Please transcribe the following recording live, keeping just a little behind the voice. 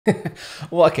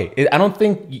Well, okay. I don't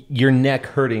think your neck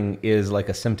hurting is like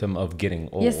a symptom of getting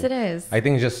old. Yes, it is. I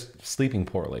think it's just sleeping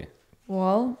poorly.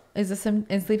 Well, is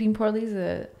sleeping poorly is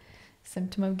a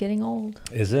symptom of getting old?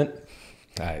 Is it?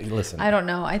 Listen. I don't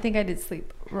know. I think I did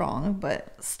sleep wrong,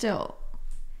 but still,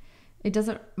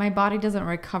 my body doesn't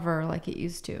recover like it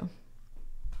used to.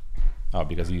 Oh,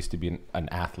 because you used to be an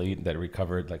athlete that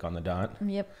recovered like on the dot?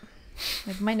 Yep.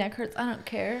 Like my neck hurts. I don't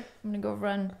care. I'm going to go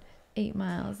run 8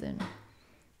 miles and...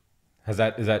 Is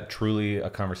that truly a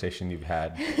conversation you've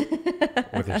had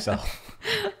with yourself?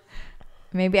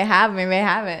 Maybe I have. Maybe I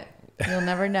haven't. You'll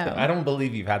never know. I don't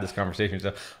believe you've had this conversation.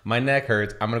 So my neck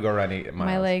hurts. I'm going to go run 8 miles.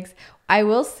 My legs. I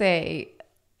will say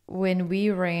when we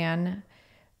ran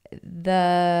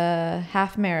the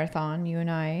half marathon, you and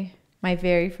I, my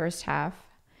very first half,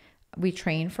 we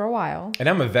trained for a while. And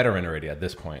I'm a veteran already at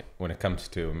this point when it comes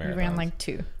to marathons. We ran like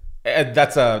 2.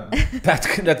 That's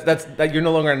you're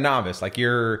no longer a novice. Like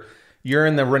you're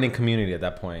in the running community at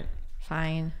that point.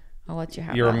 Fine. I'll let you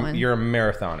have that one. You're a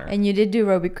marathoner. And you did do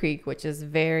Roby Creek, which is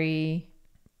very...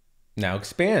 Now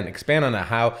expand on that.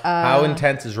 How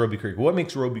intense is Roby Creek? What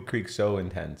makes Roby Creek so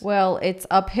intense? Well, it's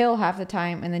uphill half the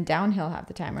time and then downhill half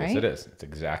the time, right? Yes, it is. It's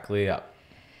exactly up.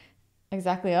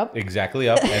 Exactly up? Exactly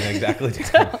up and exactly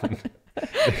down.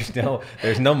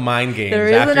 There's no mind games. There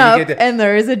is an up and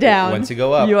there is a down. Once you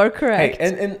go up. You are correct.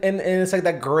 Hey, and it's like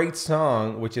that great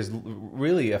song, which is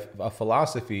really a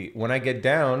philosophy. When I get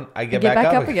down, I get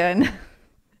back up again.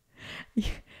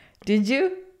 Did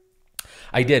you?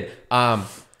 I did.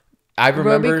 I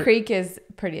remember... Roby Creek is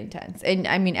pretty intense. And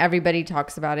I mean, everybody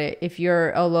talks about it. If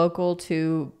you're a local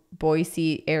to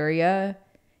Boise area,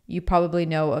 you probably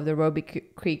know of the Roby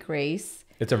Creek race.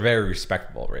 It's a very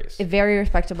respectable race. Very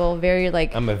respectable, very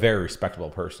like... I'm a very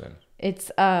respectable person. It's...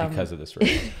 because of this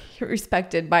race. You're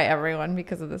respected by everyone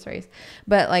because of this race.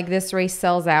 But like this race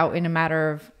sells out in a matter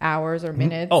of hours or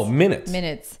minutes. Oh, minutes.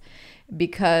 Minutes.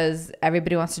 Because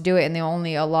everybody wants to do it and they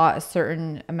only allot a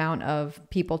certain amount of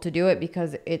people to do it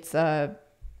because it's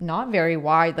not very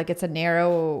wide. Like it's a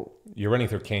narrow... You're running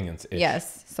through canyons.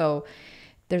 Yes. So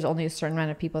there's only a certain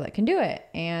amount of people that can do it.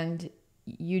 And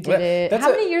you did it...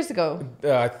 How many years ago?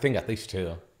 I think at least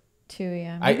 2. 2,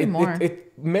 yeah. Maybe more.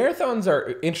 Marathons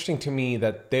are interesting to me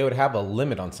that they would have a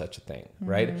limit on such a thing,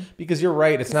 right? Because you're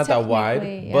right. It's not that wide.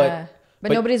 Yeah.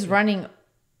 But nobody's running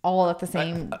all at the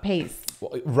same pace.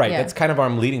 Right. Yeah. That's kind of what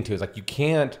I'm leading to. Is like you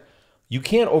can't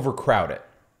overcrowd it.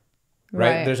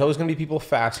 Right? There's always going to be people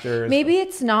faster. Maybe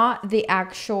it's not the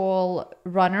actual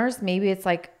runners. Maybe it's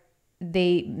like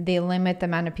they limit the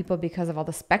amount of people because of all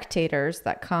the spectators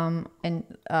that come and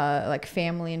like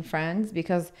family and friends,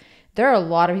 because there are a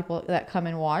lot of people that come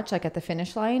and watch like at the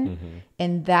finish line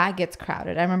and that gets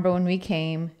crowded. I remember when we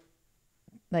came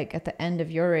like at the end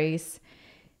of your race,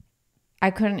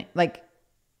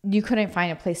 you couldn't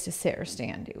find a place to sit or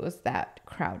stand. It was that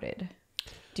crowded.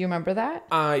 Do you remember that?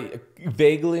 I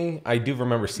do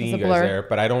remember seeing you guys there,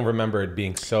 but I don't remember it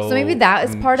being so... So maybe that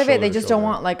is part of it. They just don't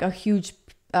want like a huge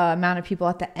amount of people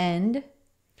at the end.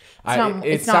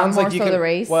 It's not more so the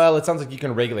race. Well, it sounds like you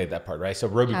can regulate that part, right? So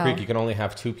Roby Creek, you can only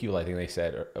have 2 people, I think they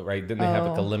said, right? Then they have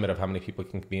like a limit of how many people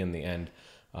can be in the end.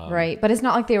 Right. But it's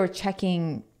not like they were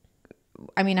checking...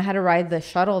 I mean, I had to ride the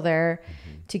shuttle there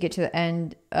to get to the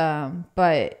end,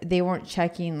 but they weren't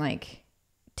checking like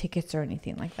tickets or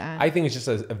anything like that. I think it's just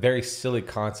a very silly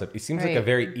concept. It seems like a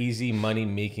very easy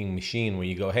money-making machine where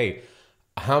you go, hey,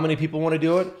 how many people want to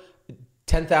do it?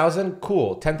 10,000?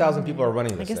 Cool. 10,000 people are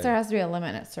running this thing. I guess there has to be a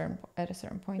limit at a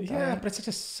certain point. Yeah, though, right? but it's such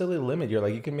a silly limit. You're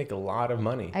like, you can make a lot of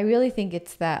money. I really think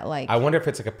it's that like... I wonder if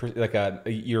it's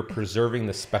you're preserving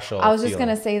the special I was just going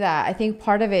to say that. I think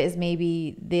part of it is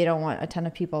maybe they don't want a ton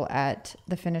of people at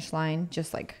the finish line,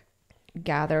 just like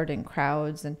gathered in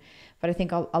crowds. But I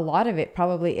think a lot of it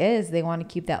probably is they want to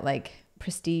keep that like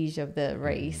prestige of the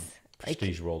race.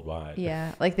 Prestige worldwide.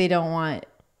 Yeah. Like they don't want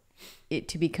it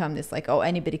to become this like, oh,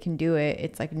 anybody can do it.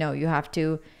 It's like, no, you have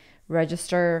to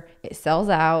register. It sells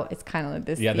out. It's kind of like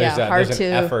this. Yeah, there's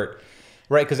an effort.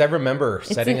 Right, because I remember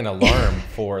setting an alarm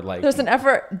for like... There's an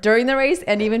effort during the race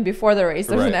and even before the race.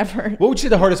 There's an effort. What would you say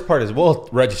the hardest part is? Well,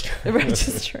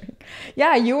 registering.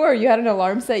 Yeah, you had an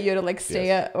alarm set. You had to like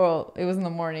stay at... Well, it was in the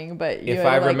morning, but... If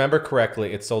I remember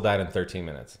correctly, it sold out in 13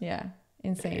 minutes. Yeah,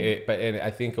 insane. But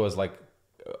I think it was like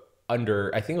I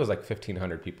think it was like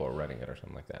 1,500 people were running it or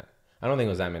something like that. I don't think it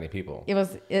was that many people.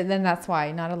 Then that's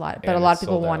why, not a lot. But a lot of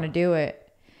people want to do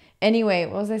it. Anyway,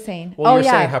 what was I saying? Well, you're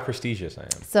saying how prestigious I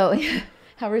am. So,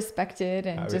 how respected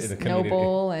and just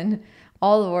noble and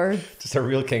all the words. Just a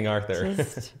real King Arthur.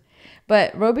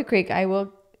 But Roby Creek, I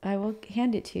will I will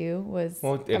hand it to you, was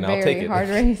Well, a and I'll take very it. hard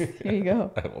race. Here you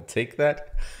go. I will take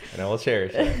that and I will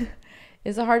cherish it.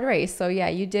 It's a hard race. So yeah,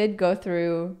 you did go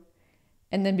through,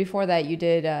 and then before that you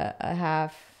did a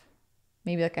half,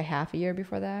 maybe like a half a year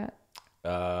before that.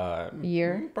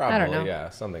 Year? Probably, I don't know. yeah,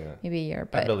 something. Maybe a year.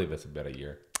 I But believe it's about a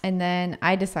year. and then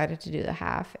I decided to do the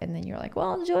half, and then you're like,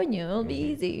 "Well, I'll join you. It'll be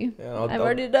easy. Yeah, I've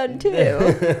already done 2.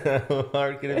 How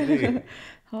hard can it be?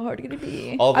 How hard can it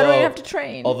be? Although, I don't even have to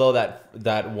train." Although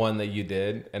that one that you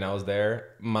did and I was there,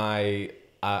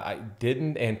 I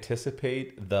didn't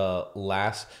anticipate the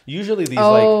last. Usually these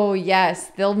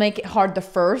yes, they'll make it hard the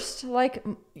first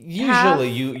usually half,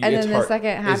 you and then the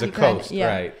second half is a you kinda, coast,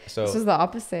 right? So this was the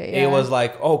opposite. Yeah. it was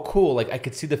like, oh cool, like I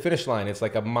could see the finish line. It's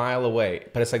like a mile away,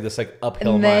 but it's like this like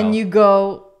uphill and mile. then you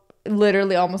go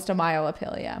literally almost a mile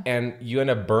uphill. Yeah. And you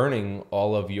end up burning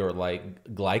all of your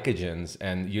like glycogens,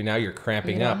 and you're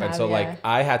cramping up, and so like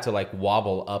I had to like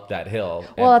wobble up that hill.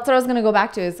 Well, that's what I was gonna go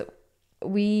back to. Is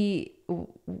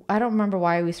I don't remember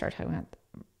why we started talking about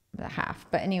the half,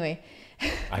 but anyway.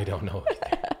 I don't know.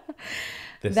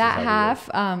 That half,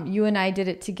 you and I did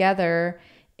it together,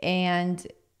 and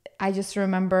I just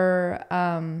remember,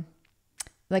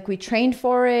 like we trained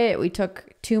for it. We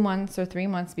took 2 months or 3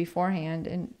 months beforehand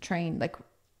and trained like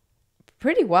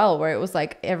pretty well, where it was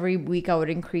like every week I would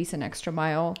increase an extra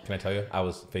mile. Can I tell you? I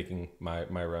was faking my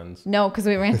runs. No, because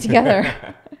we ran together.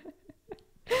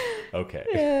 Okay.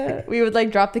 Yeah. We would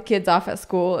like drop the kids off at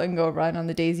school and go run on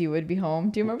the days you would be home.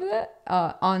 Do you remember that?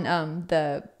 On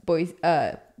the boys,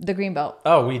 the green belt.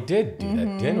 Oh, we did do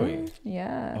that, didn't we?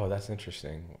 Yeah. Oh, that's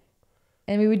interesting.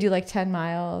 And we would do like 10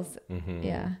 miles. Mm-hmm.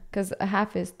 Yeah. Because a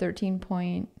half is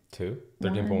 13.1.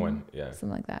 13.1. Yeah. Something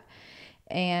like that.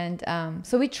 And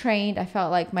so we trained. I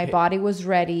felt like my body was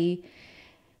ready.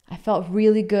 I felt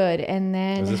really good. And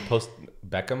then. Was this post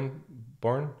Beckham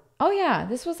born? Oh, yeah.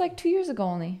 This was like 2 years ago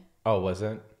only. Oh, was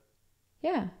it?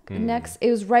 Yeah. It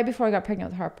was right before I got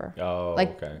pregnant with Harper. Oh,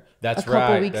 like okay. That's a couple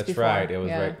right. weeks That's before. right. It was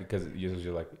Yeah. right because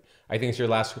you're like, I think it's your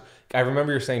last. I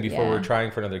remember you were saying before we were trying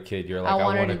for another kid, you're like, I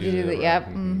want to do that. it. Yep.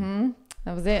 Mm-hmm.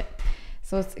 That was it.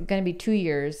 So it's going to be 2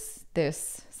 years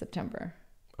this September.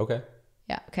 Okay.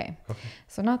 Yeah. Okay.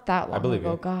 So not that long I believe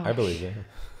ago. you. Gosh. I believe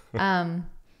you.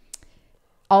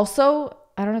 Also,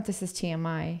 I don't know if this is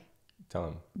TMI. Tell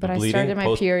him. But I started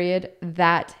my period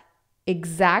that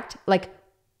exact, like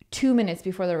 2 minutes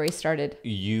before the race started.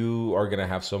 You are going to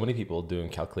have so many people doing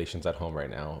calculations at home right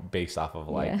now based off of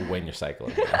like when you're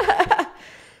cycling.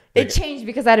 It changed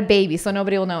because I had a baby, so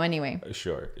nobody will know anyway.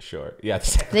 Sure. Yeah.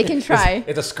 They can try.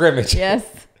 It's a scrimmage. Yes.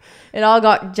 It all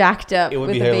got jacked up. It would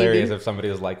with be the hilarious baby. if somebody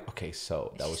was like, okay,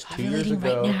 so that was 2 years ovulating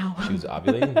right ago. now. She was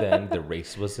ovulating then. The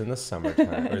race was in the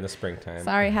summertime or in the springtime.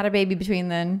 Sorry, had a baby between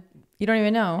then. You don't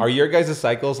even know. Are your guys'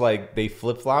 cycles like they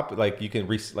flip flop? Like you can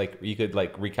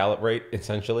recalibrate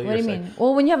essentially. What do you mean?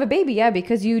 Well, when you have a baby, yeah,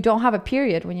 because you don't have a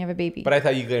period when you have a baby. But I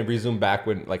thought you could resume back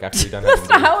when like after you're done having. That's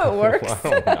not how it works.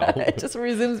 It just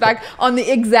resumes back on the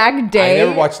exact day. I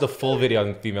never watched the full video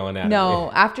on female anatomy. No,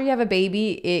 after you have a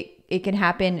baby, it can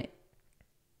happen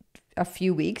a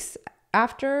few weeks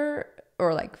after,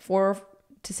 or like 4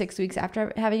 to 6 weeks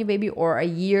after having a baby, or a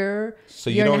year,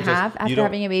 year and a half after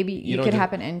having a baby. It could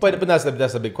happen anytime. But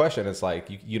that's the big question. It's like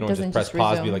you don't just press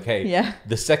pause and be like, hey,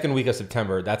 the second week of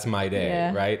September, that's my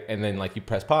day, right? And then like you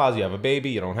press pause, you have a baby,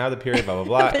 you don't have the period, blah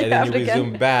blah blah, and then you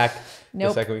resume back.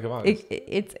 The second week of August.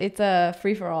 It's a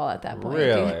free for all at that point.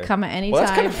 Really? You come at any time. time. Well,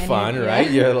 that's kind of fun,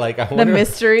 right? You're like, I wonder the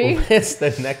mystery. What's the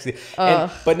next?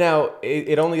 But now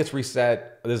it only gets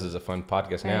reset. This is a fun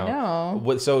podcast now. I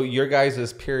know. So your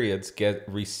guys' periods get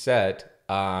reset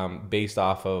based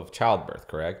off of childbirth,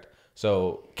 correct?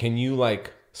 So can you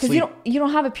like because you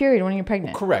don't have a period when you're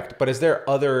pregnant. Correct. But is there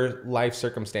other life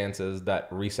circumstances that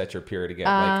reset your period again?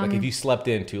 Like if you slept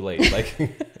in too late,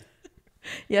 like.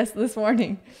 Yes, this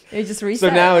morning it just reset.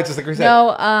 So now it's just like reset.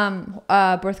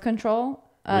 No, birth control.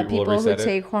 People who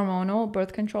take hormonal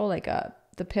birth control, like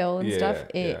the pill and stuff.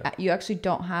 You actually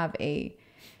don't have a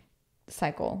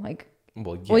cycle. Like,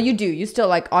 well, you do. You still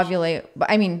like ovulate,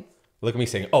 but I mean, look at me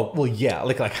saying, "Oh, well, yeah."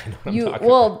 Like I know what I'm talking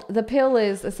about. The pill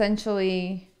is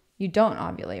essentially you don't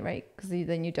ovulate, right? Because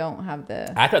then you don't have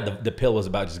the. I thought the pill was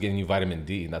about just getting you vitamin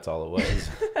D, and that's all it was.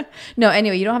 No,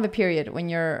 anyway, you don't have a period when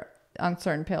you're on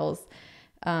certain pills.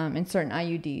 And certain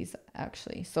IUDs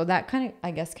actually, so that kind of I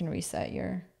guess can reset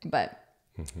your, but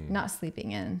not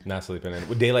sleeping in. Not sleeping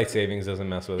in. Daylight savings doesn't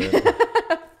mess with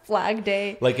it. Flag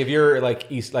day. Like if you're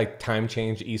like time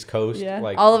change East Coast,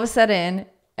 like all of a sudden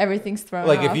everything's thrown.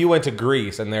 Like off. if you went to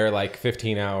Greece and they're like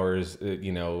 15 hours,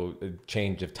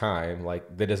 change of time,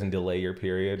 like that doesn't delay your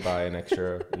period by an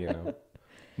extra,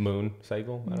 moon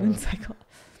cycle. Moon cycle.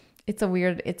 it's a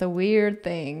weird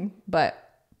thing. But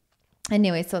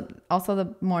anyway, so also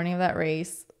the morning of that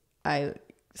race, I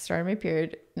started my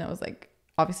period and I was like,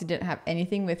 obviously didn't have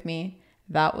anything with me.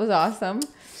 That was awesome.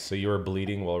 So you were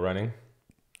bleeding while running?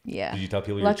 Yeah. Did you tell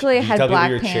people luckily I had black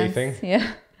pants. Chafing?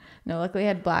 Yeah. No, luckily I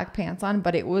had black pants on,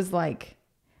 but it was like,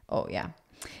 oh yeah.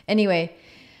 Anyway,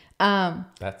 I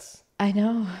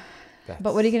know.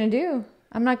 But what are you gonna do?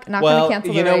 I'm not gonna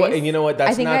cancel the race. And you know what?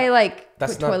 That's I think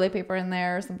put toilet paper in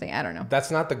there or something. I don't know.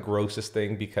 That's not the grossest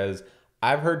thing because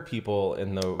I've heard people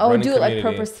in the running do it community, like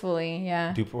purposefully.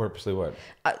 Yeah. Do purposely what?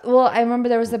 Well, I remember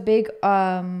there was a big.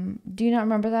 Do you not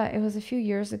remember that? It was a few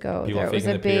years ago. People there was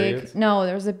a big.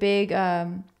 There was a big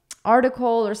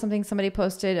article or something somebody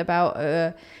posted about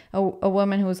a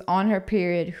woman who was on her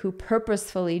period who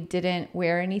purposefully didn't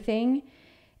wear anything,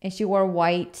 and she wore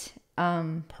white.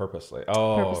 Purposely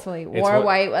wore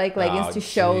white like leggings to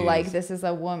show like this is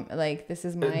a woman, like this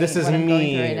is me. Right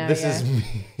now, this is me.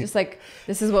 Just like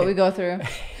this is what we go through.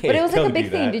 But it was like a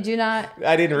big thing. Did you not?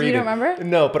 I didn't read it. You don't remember?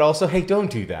 No, but also, hey, don't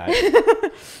do that.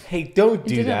 Hey, don't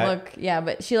do that.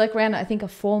 But she like ran I think a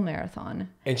full marathon.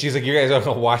 And she's like, you guys are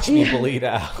gonna watch me bleed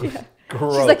out. Yeah.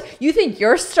 Gross. She's like, you think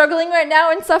you're struggling right now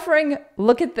and suffering?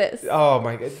 Look at this. Oh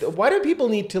my God. Why do people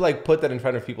need to like put that in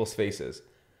front of people's faces?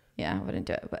 Yeah, I wouldn't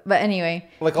do it. But anyway.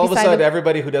 Like all of a sudden,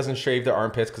 everybody who doesn't shave their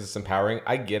armpits because it's empowering,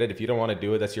 I get it. If you don't want to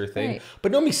do it, that's your thing. Right.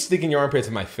 But don't be sticking your armpits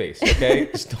in my face, okay?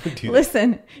 Just don't do that.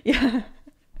 Listen, yeah.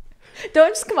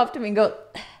 Don't just come up to me and go.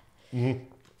 Mm-hmm.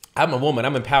 I'm a woman.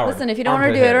 I'm empowered. Listen, if you don't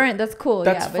want to do it, that's cool.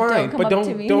 That's fine. But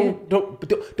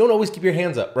don't always keep your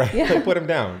hands up, right? Yeah. Like, put them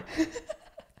down.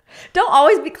 Don't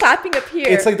always be clapping up here.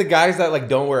 It's like the guys that like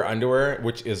don't wear underwear,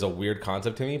 which is a weird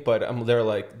concept to me. But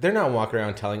they're not walking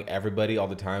around telling everybody all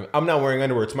the time, I'm not wearing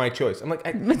underwear. It's my choice. I'm like,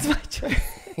 it's my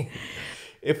choice.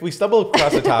 If we stumble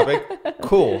across a topic,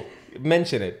 cool,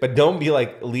 mention it, but don't be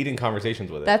like leading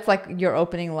conversations with it. That's like your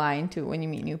opening line to when you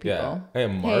meet new people. Yeah. Hey,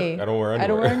 I'm Mark. I don't wear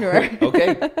underwear.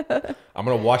 Okay. I'm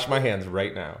gonna wash my hands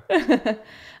right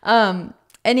now.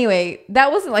 Anyway,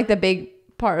 that wasn't like the big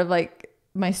part of like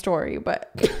my story,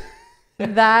 but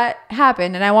that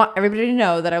happened, and I want everybody to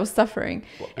know that I was suffering.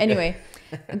 Anyway,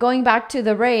 going back to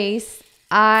the race,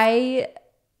 I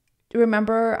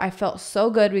remember I felt so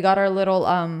good. We got our little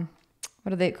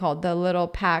what are they called? The little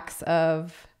packs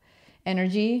of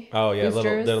energy. Oh yeah,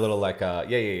 they're little like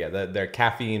they're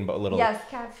caffeine but little. Yes,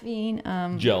 caffeine.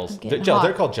 Gels.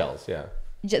 They're called gels. Yeah.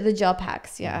 The gel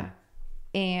packs. Yeah.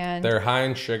 And they're high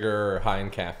in sugar, high in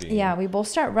caffeine. Yeah, we both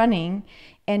start running,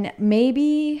 and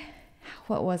maybe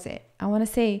what was it? I want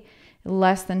to say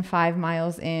less than 5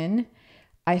 miles in,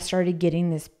 I started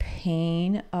getting this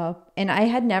pain up, and I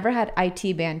had never had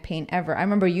IT band pain ever. I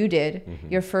remember you did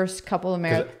your first couple of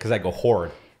marathons. Because I go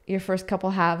hard. Your first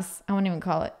couple halves. I won't even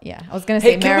call it. Yeah, I was gonna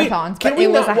say marathons, but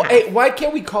it was a half. Hey, why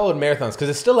can't we call it marathons? Because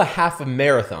it's still a half a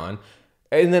marathon,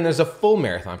 and then there's a full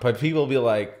marathon. But people will be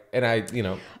like,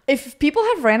 if people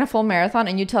have ran a full marathon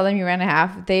and you tell them you ran a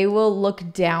half, they will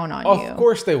look down on you. Of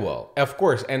course they will. Of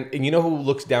course. And you know who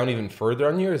looks down even further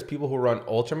on you is people who run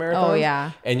ultra marathons. Oh,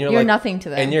 yeah. And you're like nothing to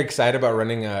them. And you're excited about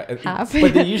running a half.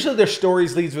 But usually their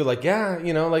stories leads with like,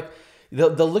 like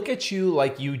they'll look at you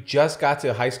like you just got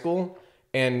to high school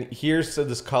and here's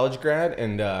this college grad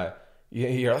and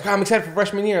you're like, I'm excited for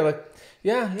freshman year. Like,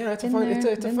 yeah, it's a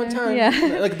fun time.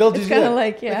 Yeah. Like they'll just kind of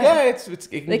like,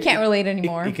 they can't relate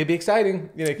anymore. It could be exciting.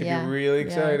 It could be really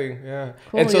exciting. Yeah.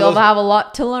 Cool. And so you'll have a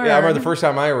lot to learn. Yeah, I remember the first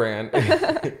time I ran.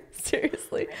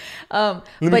 Seriously. Let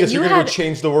me guess, you're going to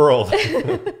change the world.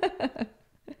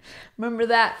 Remember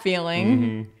that feeling.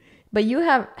 Mm-hmm. But you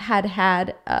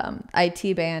had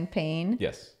IT band pain.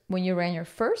 Yes. When you ran your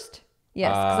first? Yes,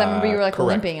 because I remember you were like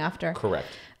limping after. Correct.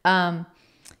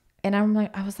 And I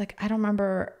was like, I don't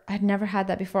remember. I'd never had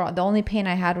that before. The only pain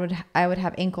I would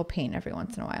have ankle pain every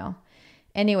once in a while.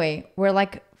 Anyway, we're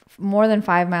like more than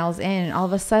 5 miles in, and all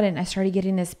of a sudden I started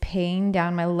getting this pain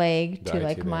down my leg to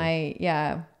like my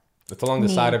It's along the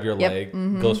side of your leg.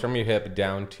 Mm-hmm. Goes from your hip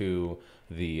down to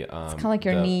the. It's kind of like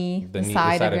your knee, the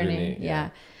side of your knee. Yeah.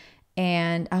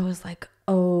 And I was like,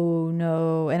 oh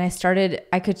no. And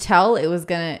I could tell it was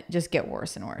going to just get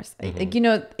worse and worse. Mm-hmm.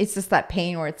 Like, it's just that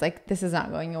pain where it's like, this is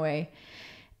not going away.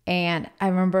 And I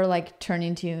remember like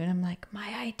turning to you and I'm like,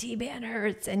 my IT band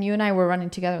hurts. And you and I were running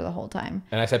together the whole time.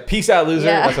 And I said, peace out, loser.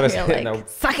 Yeah, that's what I said. Like,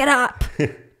 suck it up.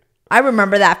 I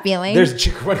remember that feeling. There's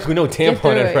we know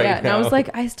tampon it right now. And I was like,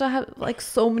 I still have like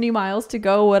so many miles to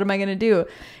go. What am I going to do?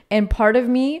 And part of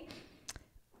me,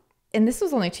 and this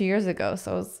was only 2 years ago,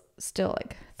 so I was still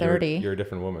like 30. You're a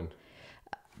different woman.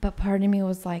 But part of me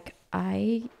was like,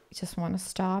 I just want to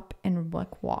stop and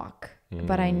like walk.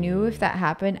 But I knew if that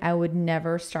happened, I would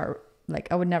never start like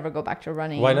I would never go back to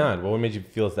running. Why not? What made you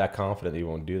feel that confident that you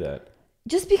won't do that?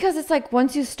 Just because it's like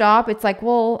once you stop, it's like,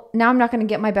 well, now I'm not going to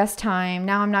get my best time.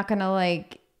 Now I'm not going to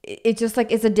like, it's just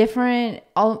like, it's a different,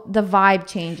 the vibe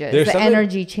changes. The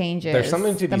energy changes. There's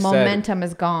something to be said. The momentum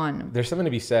is gone. There's something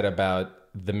to be said about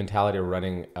the mentality of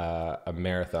running a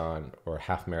marathon or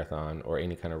half marathon or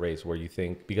any kind of race where you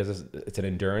think, because it's an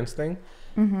endurance thing.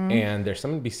 And there's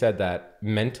something to be said that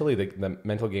mentally, the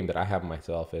mental game that I have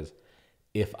myself is,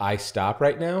 if I stop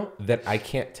right now, then I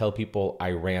can't tell people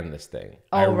I ran this thing.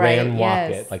 I ran, walk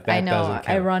it. Like that doesn't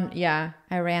count.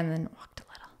 I ran, then walked a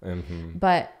little.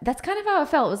 But that's kind of how it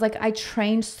felt. It was like I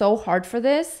trained so hard for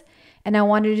this and I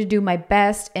wanted to do my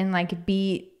best and like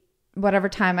beat whatever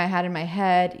time I had in my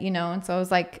head, you know? And so I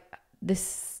was like,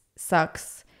 this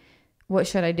sucks. What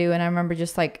should I do? And I remember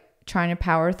just like trying to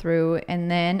power through.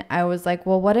 And then I was like,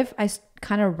 well, what if I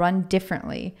kind of run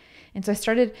differently? And so I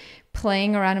started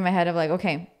playing around in my head of like,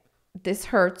 okay, this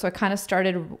hurts. So I kind of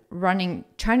started running,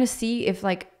 trying to see if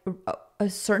like a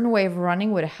certain way of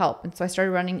running would help. And so I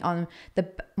started running on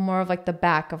the more of like the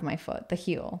back of my foot, the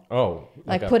heel. Oh,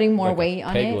 like putting more weight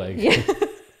on it. Leg. Yeah.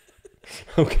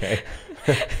 Okay.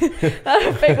 Not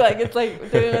a peg leg. It's like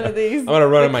doing one of these. I'm gonna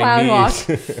run on my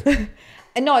knees.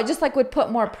 And no, I just like would put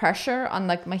more pressure on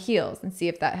like my heels and see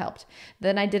if that helped.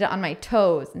 Then I did it on my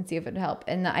toes and see if it helped.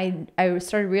 And I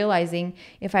started realizing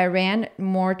if I ran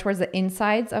more towards the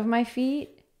insides of my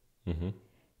feet,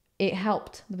 it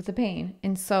helped with the pain.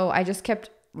 And so I just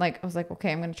kept like, I was like,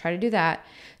 okay, I'm going to try to do that.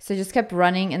 So I just kept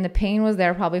running and the pain was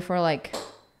there probably for like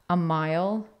a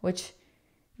mile, which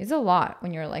is a lot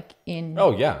when you're like in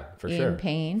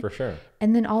pain. For sure.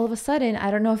 And then all of a sudden,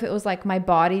 I don't know if it was like my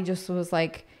body just was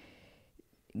like,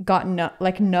 got numb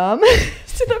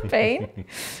to the pain.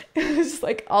 It was just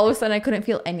like all of a sudden I couldn't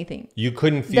feel anything. You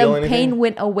couldn't feel anything? The pain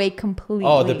went away completely.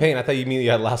 Oh, the pain. I thought you mean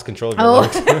you had lost control of your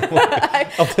legs.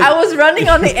 I was running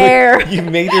on the air. You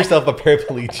made yourself a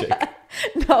paraplegic.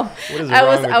 No,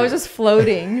 I was just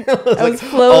floating. I was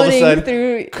floating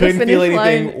through. Couldn't feel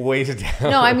anything. Line. Weighted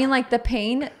down. No, I mean like the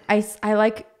pain. I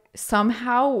like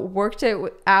somehow worked it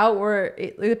out where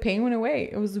the pain went away.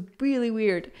 It was really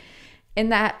weird,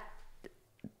 and that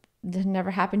never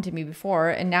happened to me before.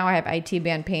 And now I have IT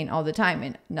band pain all the time,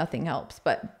 and nothing helps.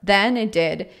 But then it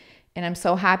did, and I'm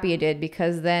so happy it did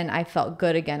because then I felt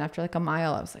good again after like a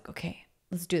mile. I was like, okay,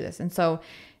 let's do this. And so,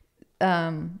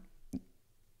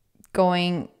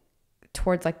 going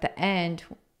towards like the end,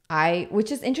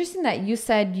 which is interesting that you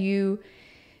said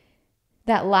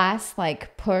that last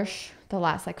like push, the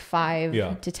last like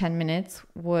 5 to 10 minutes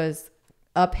was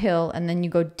uphill and then you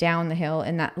go down the hill,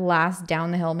 and that last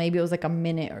down the hill, maybe it was like a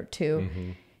minute or two,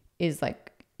 is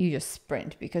like you just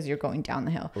sprint because you're going down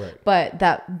the hill. Right. But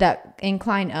that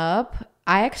incline up,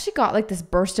 I actually got like this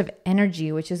burst of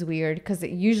energy, which is weird because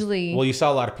it usually... Well, you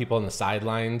saw a lot of people on the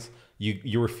sidelines.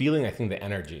 You were feeling, I think, the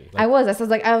energy. Like,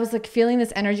 I was feeling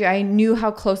this energy. I knew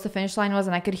how close the finish line was,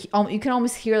 and you can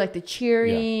almost hear like the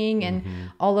cheering and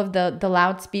all of the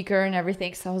loudspeaker and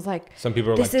everything. So I was like, some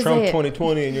people are like Trump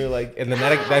 2020, and you're like, and then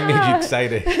that made you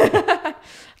excited.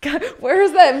 God, where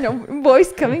is that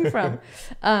voice coming from?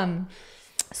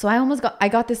 So I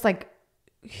got this like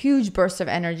huge burst of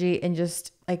energy and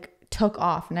just like took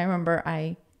off. And I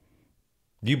remember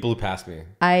you blew past me.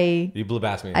 You blew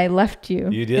past me. I left you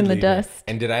in the dust. Me.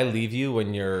 And did I leave you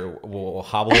when you're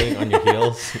hobbling on your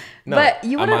heels? No. But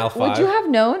would you have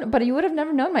known? But you would have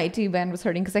never known my AT band was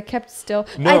hurting because I kept still.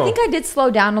 No. I think I did slow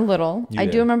down a little. I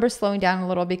do remember slowing down a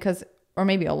little because, or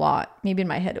maybe a lot. Maybe in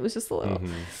my head it was just a little.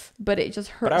 But it just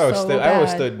hurt I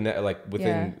always stood like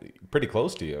within pretty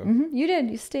close to you. You did.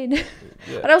 You stayed.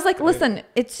 But I was like, listen,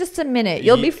 it's just a minute.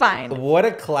 You'll be fine. What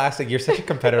a classic. You're such a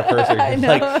competitive person. I know.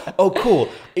 Like, oh, cool.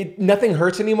 Nothing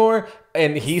hurts anymore.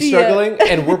 And he's struggling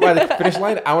and we're by the finish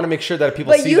line. I want to make sure that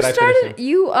people see that I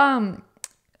finished.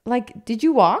 Like, did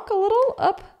you walk a little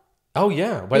up? Oh,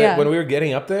 yeah. When we were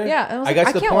getting up there, I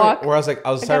got to the point where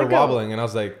I was started wobbling and I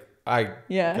was like, I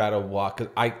gotta walk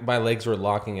because my legs were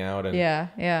locking out, and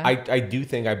I do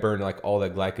think I burned like all the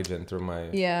glycogen through my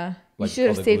you should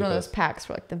have stayed one of those packs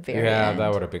for like the very end.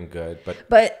 That would have been good,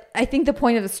 but I think the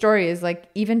point of the story is like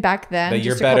even back then, that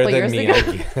you're better than me.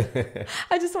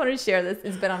 I just wanted to share this.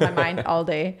 It's been on my mind all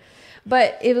day,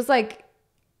 but it was like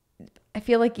I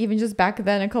feel like even just back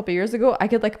then, a couple years ago, I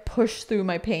could like push through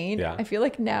my pain. Yeah. I feel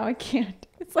like now I can't.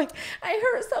 It's like I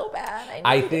hurt so bad.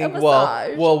 I think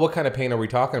well, what kind of pain are we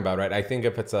talking about, right? I think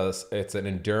if it's an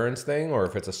endurance thing or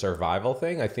if it's a survival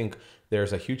thing, I think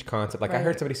there's a huge concept. Like I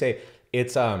heard somebody say,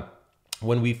 it's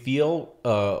when we feel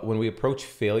when we approach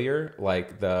failure,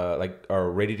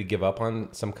 are ready to give up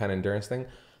on some kind of endurance thing,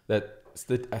 that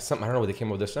I don't know what they came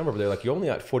up with this number, but they're like, you're only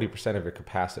at 40% of your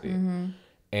capacity.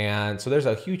 And so there's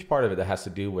a huge part of it that has to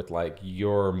do with like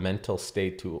your mental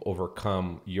state to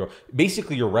overcome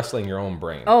basically you're wrestling your own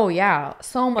brain. Oh yeah.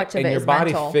 So much of it is mental. And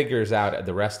your body figures out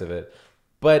the rest of it.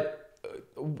 But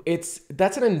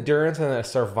that's an endurance and a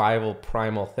survival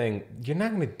primal thing. You're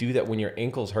not going to do that when your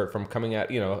ankles hurt from coming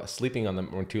out, sleeping on them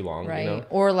for too long. Right.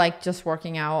 Or like just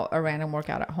working out a random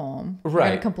workout at home. Right. You're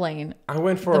going to complain. I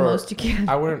went for the most you can.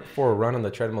 I went for a run on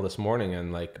the treadmill this morning,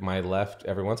 and like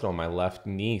every once in a while, my left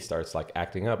knee starts like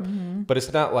acting up. But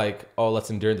it's not like, oh,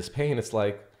 let's endure this pain. It's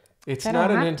like, it's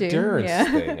not an endurance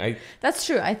thing. That's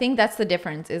true. I think that's the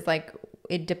difference is like,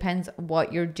 it depends on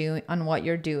what you're doing.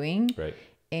 Right.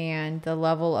 And the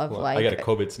level of like... I got a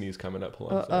COVID sneeze coming up.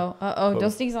 Hold on.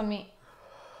 Don't sneeze on me.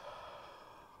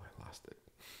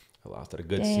 I lost it. A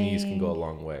good sneeze can go a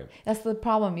long way. That's the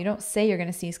problem. You don't say you're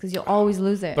going to sneeze because you'll always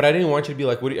lose it. But I didn't want you to be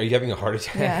like, are you having a heart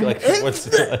attack? Like, once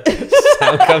the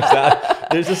sound comes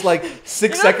out, there's just like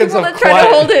 6 seconds of quiet. Try to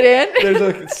hold it in. There's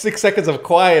like 6 seconds of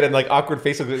quiet and like awkward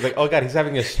faces. It's like, oh God, he's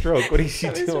having a stroke. What is he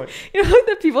doing? You know, like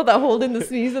the people that hold in the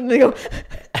sneeze and they go...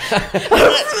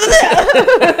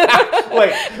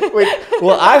 wait.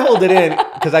 Well, I hold it in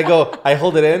because I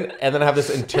hold it in and then I have this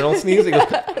internal sneeze. It goes,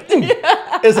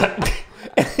 it's like...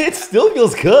 It still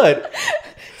feels good.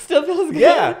 Still feels good.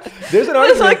 Yeah. There's an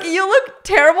argument. It's like, you look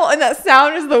terrible and that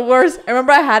sound is the worst. I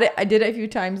remember I did it a few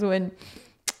times when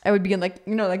I would be in like,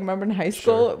 remember in high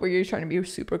school where you're trying to be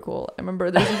super cool. I remember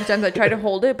there's a few times I tried to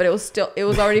hold it, but it was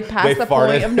already past the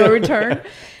point of no return.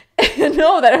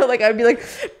 I'd be like,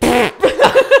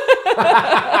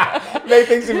 That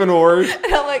thing's even worse.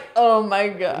 And I'm like, oh my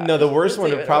God. No, the worst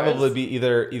one would probably be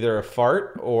either a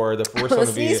fart or the worst one would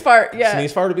be sneeze fart. Yeah,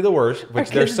 sneeze fart would be the worst, which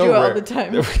they're so do rare all the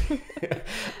time.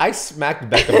 I smacked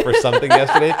Beckham for something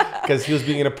yesterday because he was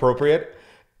being inappropriate.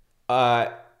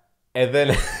 And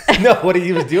then what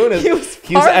he was doing is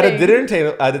he was at a dinner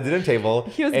table.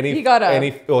 He got up.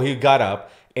 He got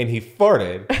up. And he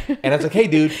farted. And I was like, hey,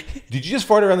 dude, did you just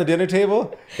fart around the dinner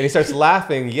table? And he starts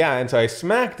laughing. Yeah. And so I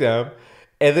smacked him.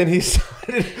 And then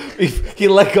he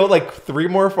let go like 3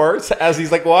 more farts as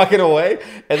he's like walking away.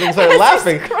 And then started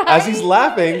laughing as he's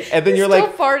laughing. And then you're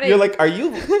like, farting. You're like, are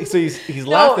you? So he's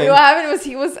laughing. No, what happened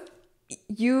was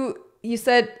you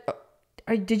said...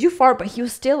 did you fart? But he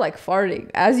was still like farting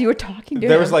as you were talking to him.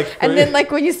 There was like, and then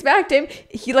like when you smacked him,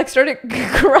 he like started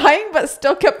crying, but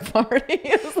still kept farting.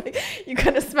 It was like you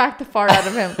kind of smacked the fart out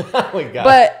of him. Oh my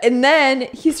God! And then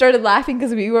he started laughing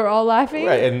because we were all laughing.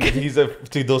 Right, and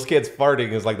to those kids,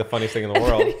 farting is like the funniest thing in the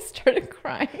world. And then he started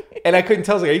crying, and I couldn't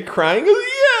tell. I was like, "Are you crying?" He was like,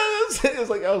 "Yes." I was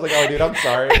like, "Oh, dude, I'm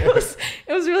sorry." It was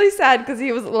really sad because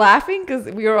he was laughing because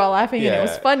we were all laughing and it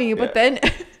was funny, but then.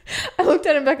 I looked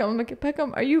at him, Beckham. I'm like,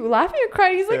 Beckham, are you laughing or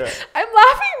crying? He's like, I'm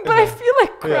laughing, but I feel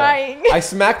like crying. I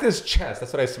smacked his chest.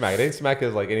 That's what I smacked. I didn't smack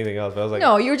his like anything else. But I was like,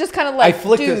 no, you were just kind of like, I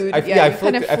flicked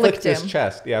his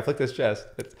chest. Yeah, I flicked his chest.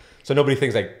 So nobody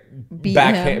thinks like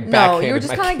backhand. No, you were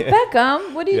just kind of like,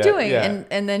 Beckham, what are you doing? Yeah.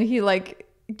 And then he like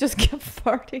just kept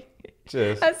farting.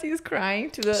 As he was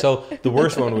crying to the. So the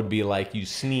worst one would be like you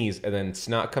sneeze and then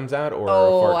snot comes out,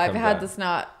 or I've had the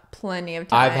snot plenty of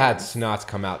times. I've had snots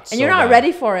come out, and you're not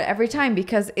ready for it every time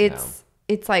because it's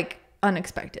like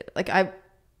unexpected. Like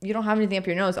you don't have anything up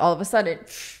your nose, all of a sudden.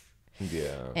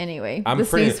 Yeah. Anyway, I'm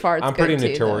pretty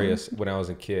notorious when I was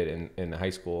a kid in high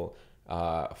school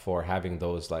for having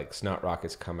those like snot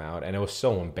rockets come out, and it was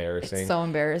so embarrassing. It's so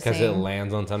embarrassing because it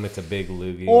lands on something. It's a big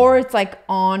loogie, or it's like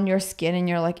on your skin, and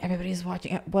you're like, everybody's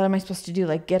watching. What am I supposed to do?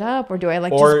 Like get up, or do I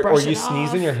like just brush it off? Or you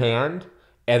sneeze in your hand.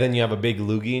 And then you have a big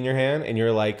loogie in your hand, and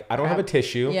you're like, I don't have a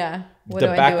tissue. Yeah. The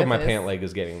back of my pant leg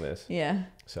is getting this. Yeah.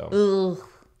 So. Ugh.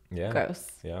 Yeah. Gross.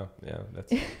 Yeah.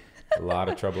 That's a lot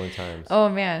of troubling times. Oh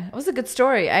man, it was a good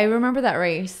story. I remember that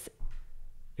race.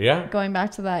 Yeah. Going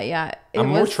back to that, yeah. I'm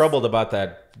more troubled about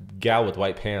that gal with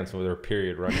white pants with her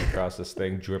period running across this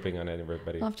thing, dripping on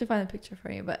everybody. I'll have to find a picture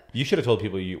for you, but. You should have told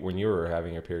people when you were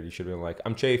having your period. You should have been like,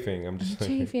 I'm chafing. I'm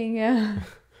chafing. Yeah.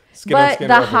 But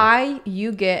the high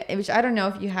you get, which I don't know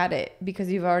if you had it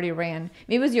because you've already ran.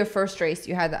 Maybe it was your first race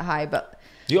you had that high, but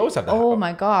you always have that. Oh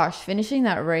my gosh, finishing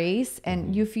that race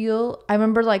and you feel. I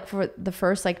remember like for the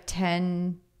first like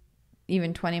 10,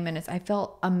 even 20 minutes, I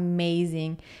felt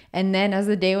amazing. And then as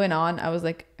the day went on, I was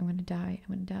like, I'm gonna die.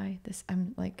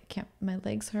 I'm like, I can't. My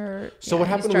legs hurt. So what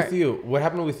happened with you? What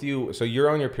happened with you? So you're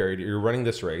on your period. You're running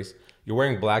this race. You're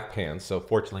wearing black pants, so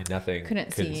fortunately nothing.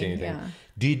 Couldn't see anything. Yeah.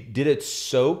 Did it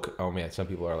soak? Oh man, some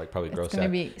people are like probably gross out.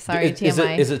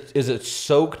 TMI. Is it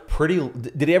soaked pretty?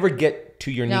 Did it ever get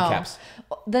to your kneecaps?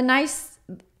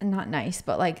 Not nice,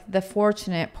 but like the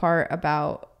fortunate part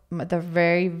about the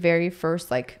very, very first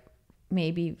like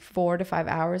maybe 4 to 5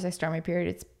 hours I start my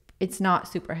period, it's not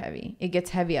super heavy. It gets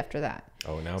heavy after that.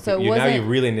 Oh, now so now you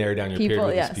really narrow down your period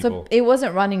with these people. So it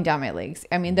wasn't running down my legs.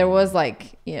 I mean, there was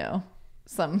like,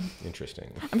 some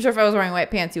interesting. I'm sure if I was wearing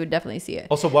white pants, you would definitely see it.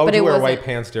 Also, why would you wear white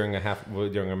pants during a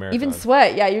marathon? Even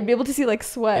sweat. Yeah, you'd be able to see like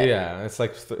sweat. Yeah, it's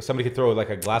like somebody could throw like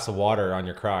a glass of water on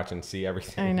your crotch and see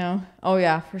everything. I know. Oh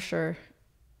yeah, for sure.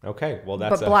 Okay, well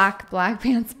that's black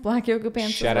pants, black yoga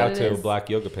pants. Shout out to black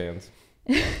yoga pants.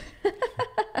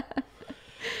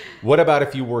 What about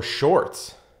if you wore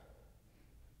shorts?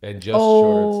 And just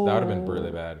shorts? That would have been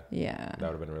really bad. Yeah. That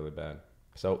would have been really bad.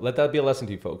 So let that be a lesson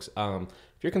to you folks.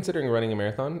 If you're considering running a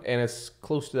marathon and it's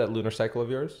close to that lunar cycle of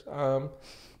yours,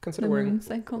 consider wearing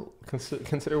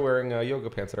yoga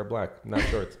pants that are black, not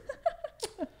shorts.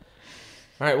 All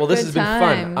right. Well, this has been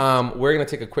fun. We're going to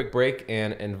take a quick break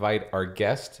and invite our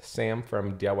guest, Sam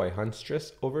from DIY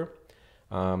Huntress, over.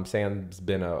 Sam's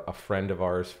been a friend of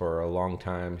ours for a long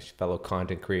time. She's a fellow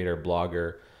content creator,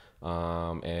 blogger,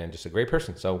 and just a great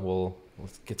person. So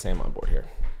let's get Sam on board here.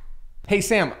 Hey,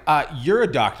 Sam, you're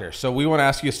a doctor, so we want to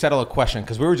ask you to settle a question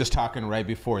because we were just talking right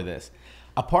before this.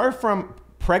 Apart from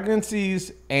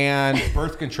pregnancies and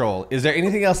birth control, is there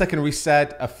anything else that can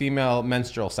reset a female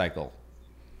menstrual cycle?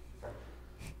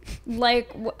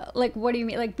 Like what do you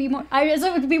mean? Like be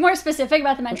more specific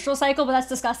about the menstrual cycle, but that's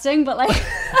disgusting. But like,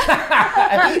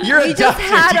 we just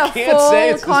had a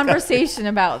full conversation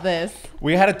about this.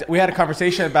 We had a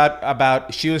conversation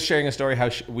about she was sharing a story how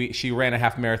she ran a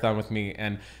half marathon with me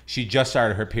and she just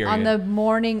started her period on the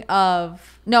morning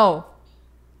of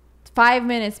 5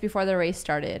 minutes before the race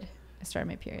started. I started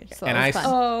my period. So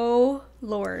oh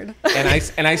Lord. And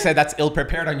I said that's ill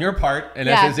prepared on your part. And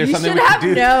I said, is there something we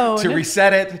can do to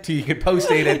reset it? You could post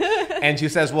date it. And she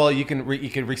says, well, you can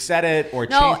reset it or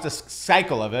change the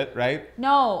cycle of it, right?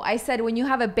 No, I said when you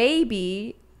have a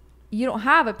baby, you don't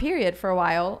have a period for a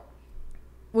while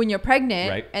when you're pregnant,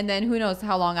 right? And then who knows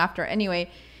how long after. Anyway,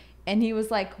 and he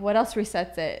was like, what else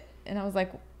resets it? And I was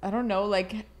like, I don't know,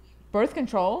 like birth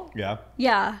control.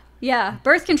 Yeah,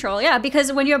 birth control. Yeah,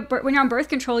 because when you're on birth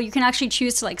control, you can actually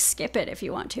choose to like skip it if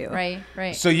you want to.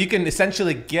 Right. So you can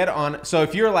essentially get on. So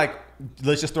if you're like,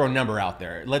 let's just throw a number out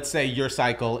there. Let's say your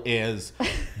cycle is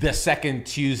the second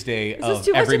Tuesday of every month. This is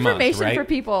too much information for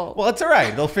people. Well, it's all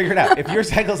right. They'll figure it out. If your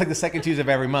cycle is like the second Tuesday of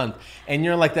every month, and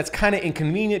you're like, that's kind of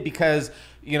inconvenient because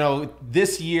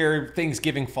this year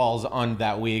Thanksgiving falls on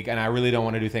that week, and I really don't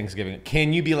want to do Thanksgiving.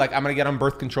 Can you be like, I'm gonna get on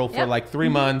birth control for like 3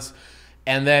 months?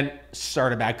 And then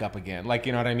start it back up again. Like,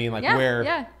 you know what I mean? Like if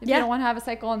you don't want to have a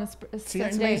cycle on this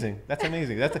certain amazing. day. That's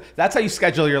amazing. That's how you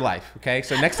schedule your life. Okay.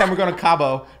 So next time we're going to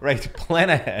Cabo, right? Plan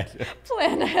ahead.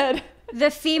 Plan ahead. The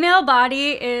female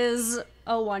body is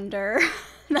a wonder.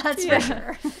 That's for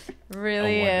sure.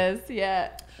 Really is.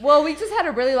 Yeah. Well, we just had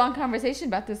a really long conversation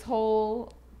about this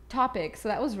whole topic. So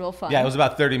that was real fun. Yeah. It was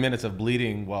about 30 minutes of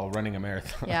bleeding while running a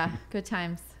marathon. Yeah. Good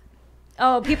times.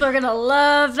 Oh, people are going to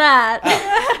love that.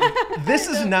 This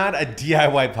is not a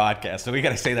DIY podcast, so we got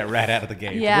to say that right out of the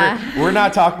gate. Yeah. We're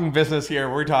not talking business here.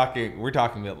 We're talking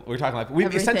like we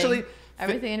essentially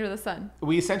everything under the sun.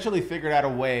 We essentially figured out a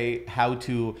way how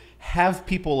to have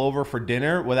people over for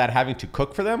dinner without having to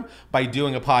cook for them by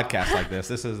doing a podcast like this.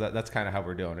 That's kind of how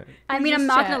we're doing it. I mean, I'm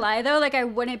not gonna lie though. Like, I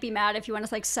wouldn't be mad if you want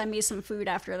to like send me some food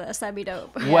after this. That'd be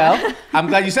dope. Well, I'm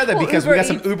glad you said that because we got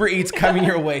some Uber Eats coming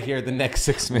your way here the next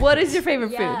 6 minutes. What is your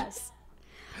favorite food?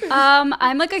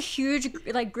 I'm like a huge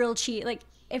like grilled cheese. Like,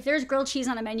 if there's grilled cheese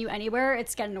on a menu anywhere,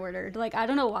 it's getting ordered. Like, I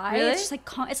don't know why. Really? It's just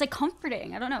like it's like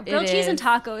comforting. I don't know. Grilled cheese and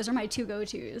tacos are my two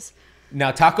go-tos.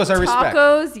 Now, tacos are respect.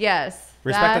 Tacos, yes.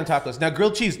 Respect on tacos. Now,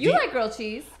 grilled cheese. You like grilled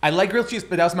cheese? I like grilled cheese,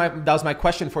 but that was my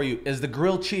question for you. Is the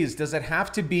grilled cheese, does it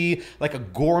have to be like a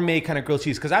gourmet kind of grilled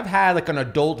cheese? Because I've had like an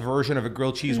adult version of a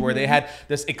grilled cheese where they had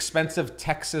this expensive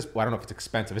Texas, well, I don't know if it's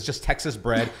expensive. It's just Texas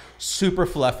bread, super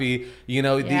fluffy. You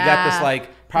know, you got this like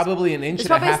probably an inch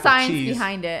and a half of cheese. There's probably science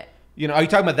behind it. You know, are you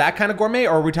talking about that kind of gourmet,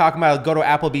 or are we talking about go to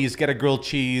Applebee's, get a grilled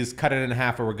cheese, cut it in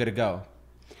half, or we're good to go?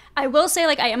 I will say,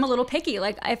 like, I am a little picky.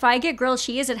 Like, if I get grilled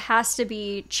cheese, it has to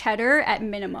be cheddar at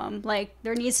minimum. Like,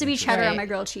 there needs to be cheddar on my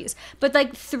grilled cheese. But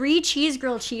like 3 cheese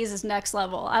grilled cheese is next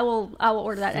level. I will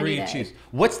order that any day. 3 cheese.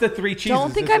 What's the 3 cheeses?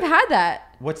 Don't think I've had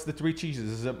that. What's the 3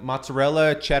 cheeses? Is it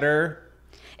mozzarella, cheddar?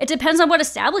 It depends on what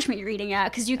establishment you're eating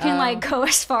at, because you can like go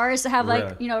as far as to have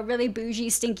like really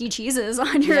bougie, stinky cheeses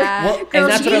on your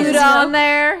grilled cheese on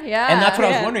there. Yeah, and that's what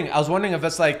I was wondering. I was wondering if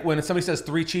it's like when somebody says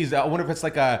 3 cheese. I wonder if it's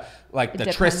like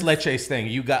the tres leches thing.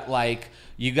 You got like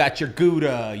You got your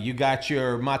Gouda, you got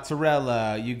your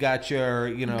mozzarella, you got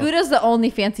your, Gouda's the only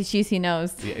fancy cheese he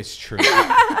knows. Yeah, it's true.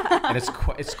 And it's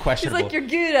questionable. It's like your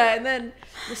Gouda and then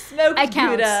the smoked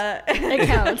Gouda. It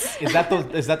counts. Is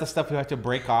that the stuff you have to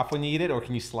break off when you eat it, or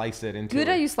can you slice it into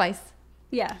Gouda, it? you slice.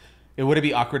 Yeah. Would it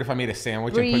be awkward if I made a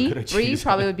sandwich and put Gouda cheese Brie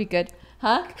probably would be good.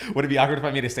 Huh? Would it be awkward if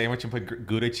I made a sandwich and put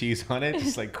Gouda cheese on it?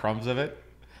 Just like crumbs of it?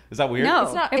 Is that weird? No,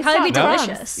 it'd probably be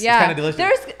delicious. Yeah, it's kind of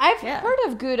delicious. I've heard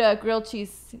of Gouda grilled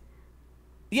cheese.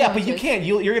 Yeah, sandwiches. But you can't.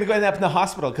 You're gonna go end up in the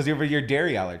hospital because of your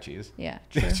dairy allergies. Yeah,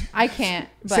 true. I can't.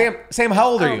 But... Sam, how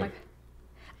old are you?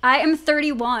 I am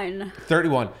 31.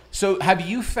 31. So have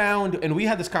you found? And we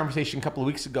had this conversation a couple of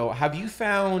weeks ago. Have you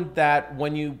found that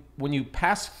when you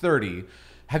pass 30,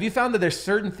 have you found that there's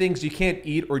certain things you can't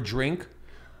eat or drink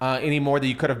anymore that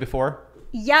you could have before?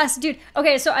 Yes, dude.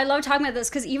 Okay, so I love talking about this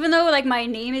because even though like my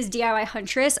name is DIY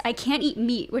Huntress, I can't eat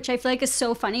meat, which I feel like is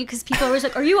so funny because people are always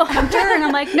like, "Are you a hunter?" And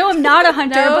I'm like, "No, I'm not a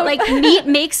hunter." No. But like meat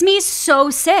makes me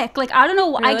so sick. Like I don't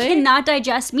know, really? I cannot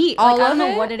digest meat. Like I don't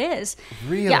know what it is.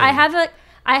 Really? Yeah,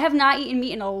 I have not eaten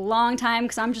meat in a long time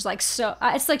because I'm just like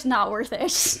it's like not worth it.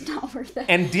 It's just not worth it.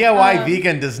 And DIY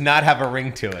vegan does not have a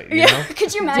ring to it. You know?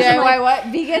 Could you imagine? DIY what?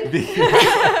 Vegan?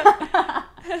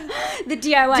 The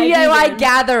DIY vegan.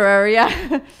 Gatherer,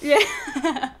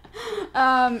 yeah.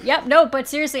 Yep, no, but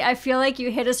seriously, I feel like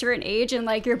you hit a certain age and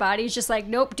like your body's just like,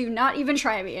 nope, do not even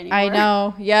try me anymore. I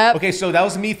know, yep. Okay, so that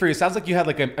was meat for you. It sounds like you had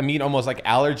like a meat almost like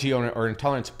allergy or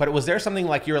intolerance, but was there something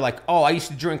like you were like, oh, I used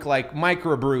to drink like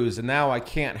microbrews and now I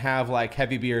can't have like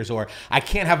heavy beers, or I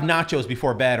can't have nachos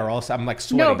before bed or else I'm like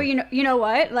sweating. No, but you know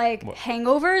what? Like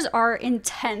hangovers are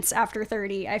intense after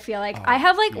 30, I feel like. I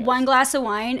have like one glass of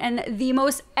wine and the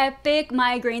most epic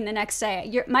migraine the next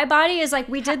day. My body is like,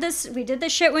 we did this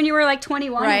shit when you were like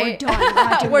 21. Right. We're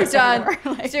done. We're done.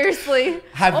 Like, seriously.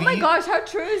 My gosh, how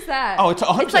true is that? Oh, it's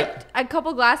 100%. It's like a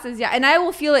couple glasses, yeah. And I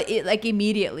will feel it like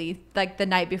immediately, like the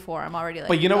night before. I'm already like,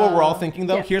 but you know what we're all thinking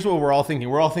though? Yeah. Here's what we're all thinking.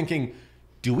 We're all thinking,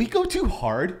 do we go too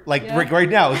hard? Like right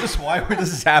now, is this why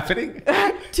this is happening?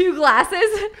 2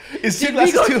 glasses? Is 2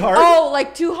 glasses too hard? Oh,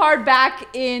 like too hard back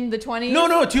in the 20s?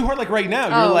 No, too hard like right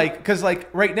now. You're like, because like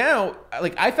right now,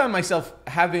 like I found myself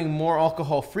having more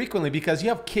alcohol frequently because you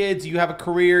have kids, you have a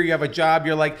career, you have a job.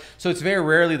 You're like, so it's very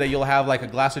rarely that you'll have like a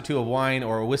glass or 2 of wine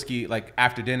or a whiskey like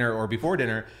after dinner or before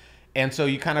dinner. And so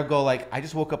you kind of go like, I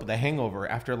just woke up with a hangover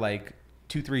after like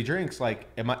 2-3 drinks. Like,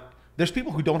 there's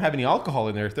people who don't have any alcohol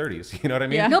in their 30s. You know what I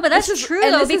mean? Yeah. No, but that's true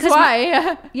though. Because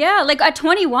why? Yeah, like at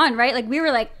 21, right? Like we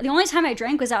were like, the only time I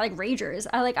drank was at like Ragers.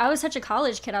 I was such a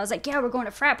college kid. I was like, yeah, we're going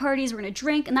to frat parties, we're gonna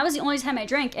drink, and that was the only time I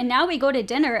drank. And now we go to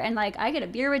dinner and like I get a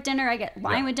beer with dinner, I get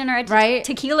wine with dinner, I get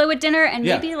tequila with dinner, and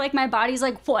maybe like my body's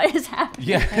like, what is happening?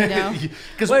 Yeah, I know.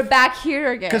 We're back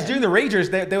here again. Because during the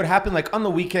Ragers, they would happen like on the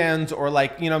weekends or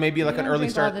like maybe like an early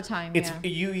start. All the time. It's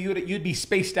you'd be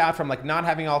spaced out from like not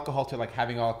having alcohol to like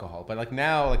having alcohol, but like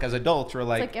now like as adults we're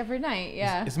like, it's like every night.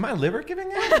 Yeah. Is my liver giving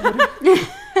out?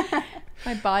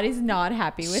 My body's not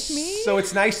happy with me. So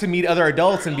it's nice to meet other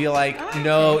adults and be like,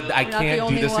 no, I can't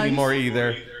do this anymore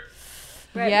either.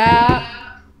 Right.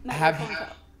 Yeah.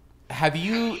 Have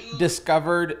you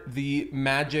discovered the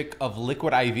magic of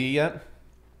liquid IV yet?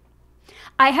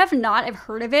 I have not. I've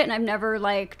heard of it and I've never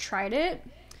like tried it.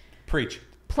 Preach.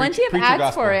 Plenty of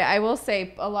ads for it. I will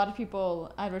say a lot of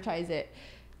people advertise it.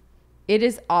 It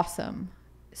is awesome.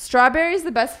 Strawberry is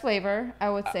the best flavor, I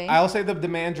would say. I'll say the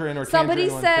mandarin or somebody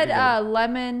said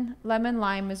lemon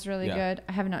lime is really good.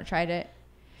 I have not tried it,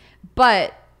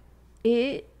 but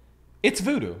it's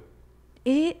voodoo.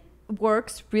 It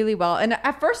works really well. And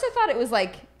at first I thought it was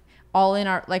like all in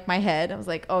my head. I was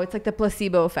like, oh, it's like the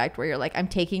placebo effect where you're like, I'm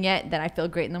taking it, then I feel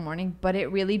great in the morning. But it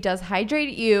really does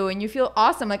hydrate you and you feel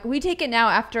awesome. Like we take it now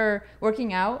after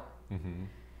working out.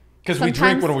 Because we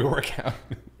drink when we work out.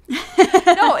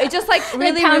 No, it just like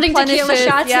really pounding tequila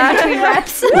shots in between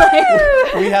reps.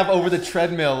 We have over the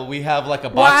treadmill. We have like a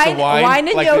box of wine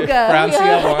and like yoga. Francia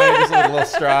wine, just like a little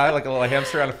straw, like a little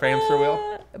hamster on a hamster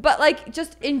wheel. But like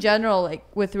just in general, like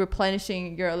with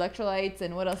replenishing your electrolytes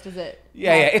and what else does it?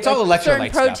 Yeah, it's all electrolytes,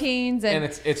 certain proteins stuff. And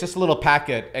it's just a little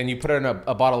packet, and you put it in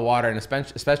a bottle of water, and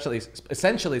essentially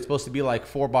it's supposed to be like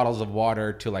 4 bottles of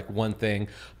water to like one thing,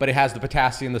 but it has the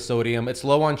potassium, the sodium. It's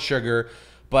low on sugar,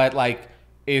 but like.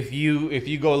 If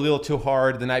you go a little too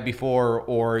hard the night before,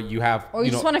 or you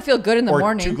just want to feel good in the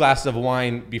morning, 2 glasses of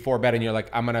wine before bed, and you're like,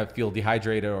 I'm gonna feel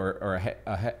dehydrated or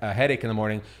a headache in the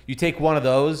morning, you take one of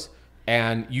those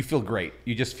and you feel great.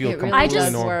 You just feel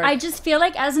completely normal. I just feel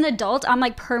like as an adult, I'm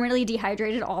like permanently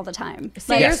dehydrated all the time.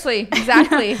 Seriously,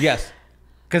 exactly. Yes,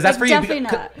 because that's for you. Definitely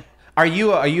not. Are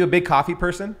you a big coffee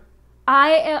person?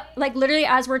 I like literally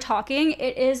as we're talking,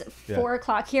 it is 4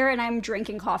 o'clock here and I'm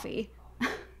drinking coffee.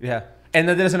 Yeah. And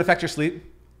then that doesn't affect your sleep?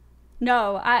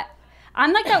 No,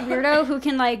 I'm like that weirdo who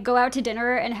can like go out to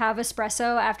dinner and have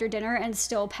espresso after dinner and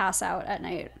still pass out at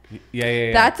night.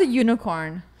 Yeah. That's a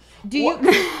unicorn. Do you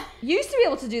you used to be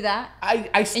able to do that?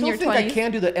 I still think 20s? I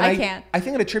can do that. And I can't. I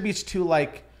think it attributes to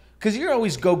like, because you're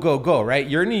always go, right?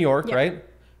 You're in New York, right?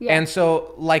 Yeah. And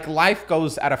so like life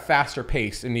goes at a faster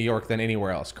pace in New York than anywhere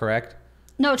else, correct?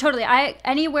 No, totally.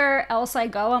 Anywhere else I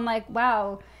go, I'm like,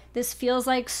 wow, this feels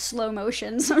like slow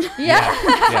motion.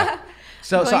 Yeah.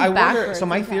 So I wonder. So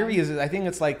my theory is I think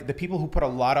it's like the people who put a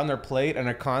lot on their plate and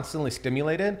are constantly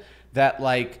stimulated, that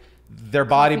like their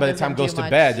body by the time goes to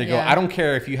bed, they go, I don't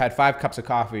care if you had 5 cups of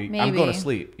coffee, I'm going to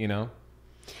sleep. You know.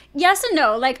 Yes and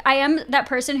no. Like I am that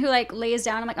person who like lays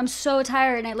down. I'm like, I'm so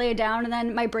tired, and I lay down, and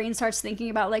then my brain starts thinking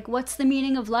about like, what's the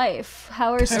meaning of life?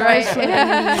 How are stars floating in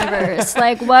the universe?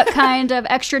 Like, what kind of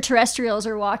extraterrestrials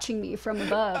are watching me from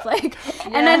above? Like,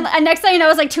 and then next thing you know,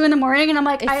 it's like 2 a.m, and I'm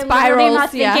like, I'm literally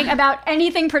not thinking about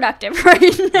anything productive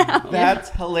right now. That's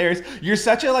hilarious. You're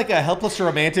such a like a helpless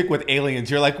romantic with aliens.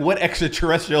 You're like, what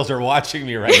extraterrestrials are watching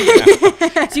me right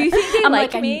now? Do you think they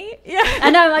like me? Yeah.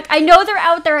 And I'm like, I know they're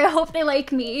out there. I hope they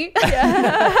like me.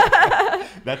 Yeah.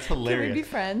 That's hilarious. Can we be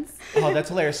friends? Oh, that's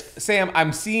hilarious. Sam,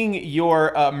 I'm seeing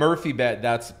your Murphy bed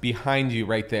that's behind you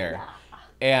right there.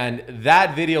 And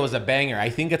that video is a banger.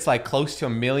 I think it's like close to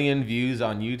 1 million views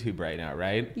on YouTube right now,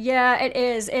 right? Yeah, it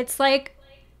is. It's like,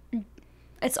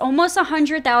 it's almost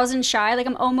 100,000 shy. Like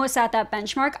I'm almost at that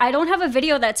benchmark. I don't have a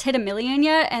video that's hit 1 million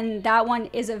yet. And that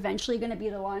one is eventually going to be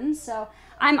the one. So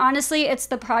I'm honestly, it's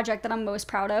the project that I'm most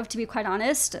proud of, to be quite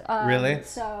honest. Really?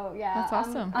 So yeah, that's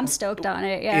awesome. I'm stoked on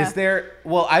it. Yeah. Is there?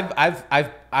 Well,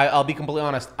 I'll be completely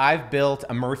honest. I've built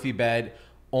a Murphy bed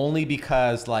only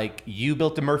because like you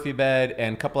built a Murphy bed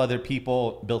and a couple other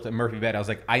people built a Murphy bed. I was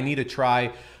like, I need to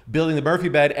try building the Murphy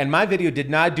bed, and my video did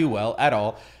not do well at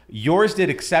all. Yours did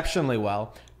exceptionally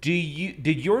well.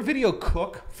 Did your video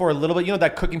cook for a little bit? You know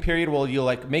that cooking period where you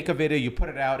like make a video, you put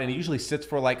it out, and it usually sits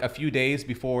for like a few days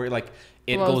before like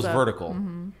it goes vertical.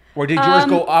 Mm-hmm. Or did yours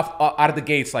go off out of the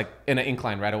gates like in an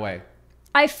incline right away?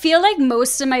 I feel like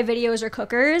most of my videos are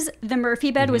cookers. The Murphy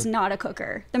bed was not a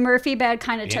cooker. The Murphy bed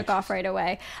kind of took off right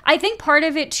away. I think part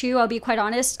of it too, I'll be quite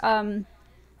honest,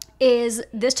 is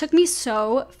this took me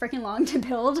so freaking long to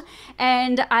build,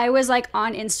 and I was like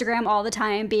on Instagram all the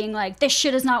time being like, this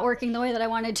shit is not working the way that I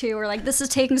wanted to, or like this is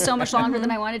taking so much longer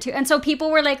than I wanted to. And so people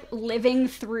were like living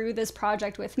through this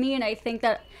project with me, and I think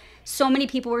that so many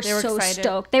people were so excited.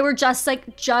 Stoked. They were just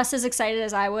as excited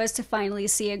as I was to finally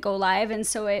see it go live, and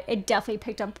so it definitely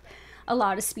picked up a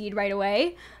lot of speed right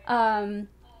away.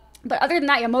 But other than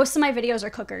that, yeah, most of my videos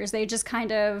are cookers. They just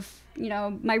kind of, you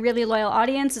know, my really loyal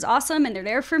audience is awesome and they're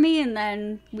there for me. And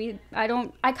then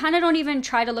I kind of don't even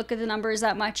try to look at the numbers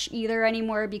that much either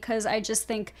anymore, because I just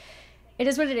think it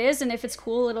is what it is. And if it's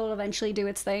cool, it'll eventually do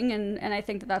its thing. And I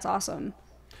think that that's awesome.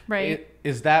 Right.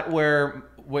 Is that where,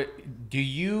 do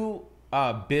you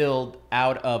build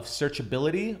out of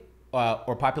searchability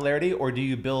or popularity, or do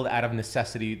you build out of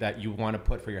necessity that you want to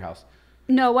put for your house?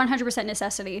 No, 100%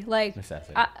 necessity. Like,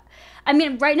 necessity. I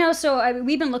mean, right now,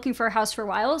 we've been looking for a house for a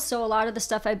while. So a lot of the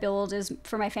stuff I build is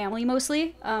for my family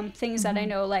mostly. Things that I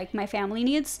know like my family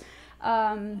needs,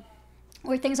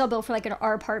 or things I'll build for like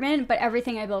our apartment. But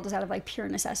everything I build is out of like pure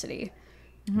necessity.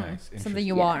 Nice. Something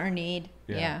you want or need.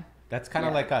 Yeah. That's kind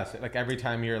of like us. Like every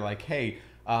time you're like, hey,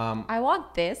 I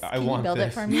want this. Can you build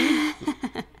it for me?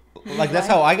 Like that's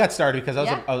how I got started,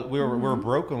 because we were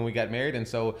broke when we got married, and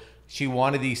so she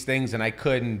wanted these things and I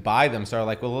couldn't buy them. So I was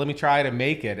like, well, let me try to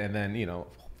make it, and then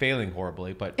failing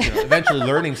horribly, but eventually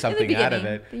learning something out of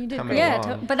it.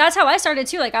 But that's how I started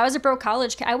too. Like I was a broke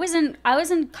college kid. I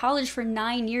was in college for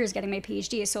 9 years getting my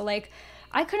PhD. So like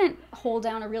I couldn't hold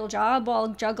down a real job while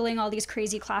juggling all these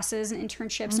crazy classes and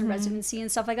internships and residency and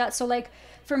stuff like that. So like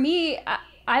for me,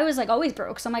 I was like always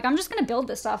broke. So I'm like, I'm just going to build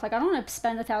this stuff. Like I don't want to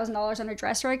spend $1,000 on a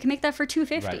dresser. I can make that for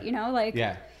 $250, right. Like,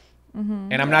 yeah.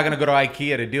 And I'm not going to go to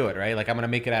IKEA to do it, right? Like I'm going to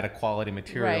make it out of quality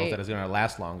materials that is going to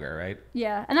last longer, right?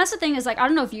 Yeah. And that's the thing is like, I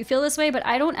don't know if you feel this way, but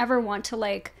I don't ever want to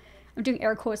like, I'm doing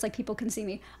air quotes like people can see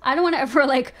me. I don't want to ever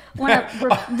like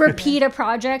repeat a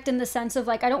project in the sense of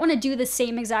like, I don't want to do the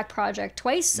same exact project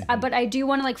twice, but I do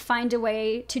want to like find a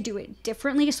way to do it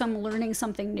differently. So I'm learning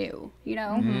something new, you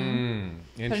know?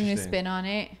 Put a new spin on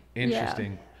it.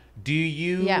 Interesting. Yeah. Do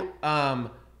you,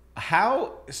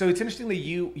 so it's interesting that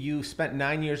you spent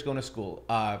 9 years going to school.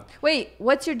 Wait,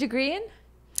 what's your degree in?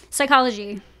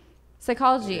 Psychology.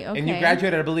 Psychology. Okay. And you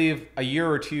graduated, I believe, a year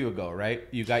or two ago, right?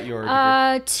 You got your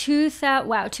degree.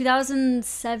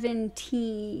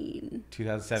 2017.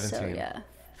 2017. So yeah,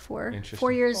 4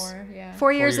 years.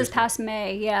 4 years this past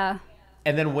May. Yeah.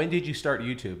 And then when did you start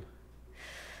YouTube?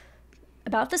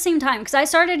 About the same time, because I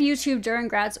started YouTube during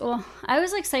grad school. I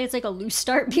always like say it's like a loose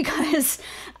start because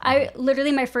I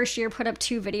literally my first year put up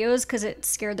 2 videos because it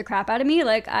scared the crap out of me.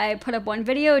 Like I put up 1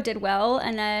 video, did well,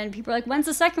 and then people were like, "When's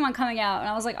the second one coming out?" And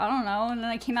I was like, "I don't know." And then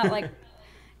I came out like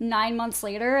 9 months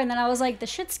later, and then I was like, "This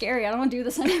shit's scary. I don't want to do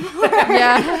this anymore."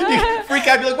 Yeah, you freak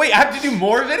out. Be like, "Wait, I have to do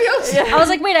more videos?" Yeah. I was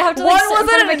like, "Wait, I have to like sit in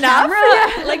front of a camera?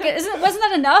 Yeah. Like, wasn't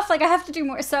that enough? Like, I have to do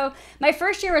more." So my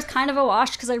first year was kind of a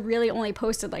wash because I really only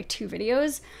posted like 2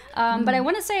 videos. But I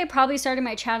want to say I probably started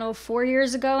my channel 4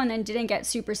 years ago, and then didn't get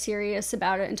super serious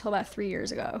about it until about 3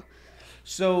 years ago.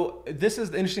 So this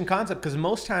is the interesting concept because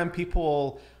most time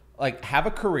people like have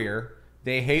a career.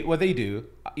 They hate what they do.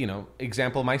 You know,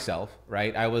 example myself,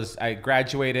 right? I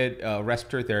graduated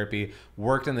respiratory therapy,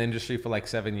 worked in the industry for like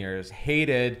 7 years,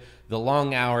 hated the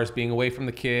long hours, being away from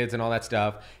the kids and all that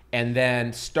stuff, and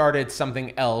then started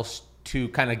something else to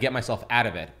kind of get myself out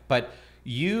of it. But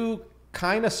you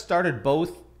kind of started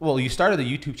both. Well, you started the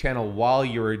YouTube channel while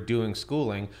you were doing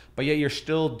schooling, but yet you're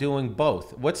still doing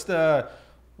both. What's the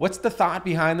thought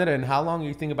behind it, and how long are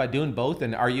you thinking about doing both?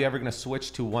 And are you ever going to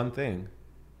switch to one thing?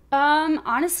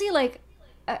 Honestly, like,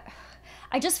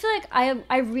 I just feel like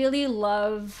I really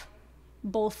love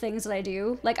both things that I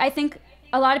do. Like, I think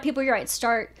a lot of people, you're right,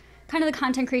 start kind of the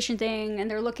content creation thing and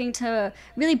they're looking to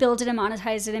really build it and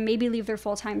monetize it and maybe leave their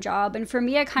full-time job. And for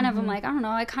me, I kind of am like, I don't know,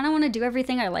 I kind of want to do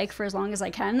everything I like for as long as I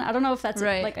can. I don't know if that's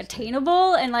like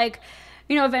attainable, and like,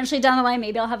 you know, eventually down the line,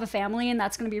 maybe I'll have a family and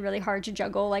that's going to be really hard to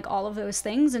juggle like all of those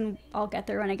things, and I'll get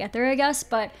there when I get there, I guess.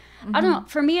 But I don't know.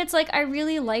 For me, it's like, I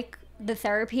really like the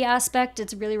therapy aspect.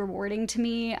 It's really rewarding to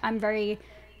me. I'm very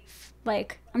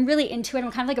I'm really into it.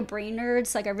 I'm kind of like a brain nerd,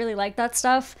 so like I really like that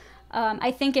stuff.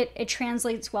 I think it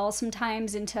translates well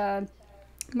sometimes into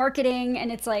marketing,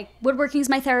 and it's like woodworking is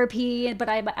my therapy, but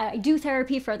I do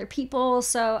therapy for other people.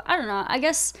 So I don't know, I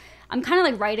guess I'm kind of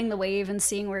like riding the wave and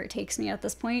seeing where it takes me at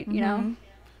this point, you know?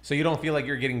 So you don't feel like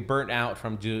you're getting burnt out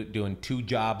from doing 2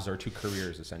 jobs or 2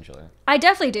 careers, essentially? I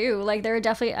definitely do. Like, there are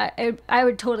definitely, I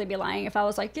would totally be lying if I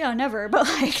was like, yeah, never. But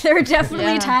like, there are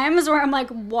definitely times where I'm like,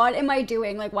 what am I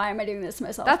doing? Like, why am I doing this to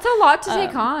myself? That's a lot to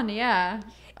take on. Yeah.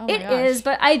 Oh it is,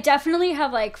 but I definitely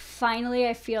have like, finally,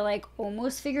 I feel like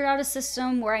almost figured out a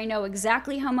system where I know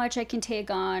exactly how much I can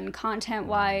take on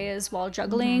content-wise while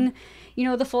juggling, you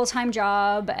know, the full-time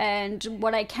job, and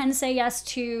what I can say yes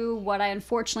to, what I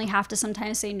unfortunately have to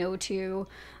sometimes say no to.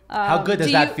 How good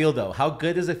does that feel, though? How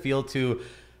good does it feel to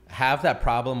have that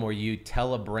problem where you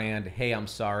tell a brand, hey, I'm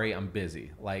sorry, I'm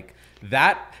busy? Like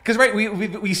that, because right,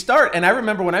 we start, and I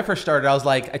remember when I first started, I was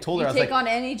like, I told her, I was like, take on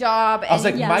any job. I was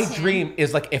like, my dream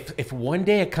is like, if one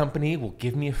day a company will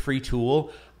give me a free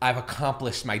tool, I've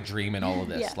accomplished my dream in all of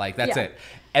this. Like, that's it.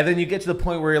 And then you get to the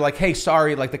point where you're like, hey,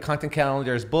 sorry, like the content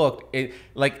calendar is booked.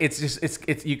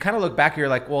 It's you kind of look back and you're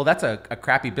like, well, that's a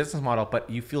crappy business model, but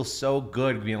you feel so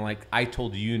good being like, I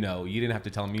told you no. You didn't have to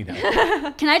tell me no.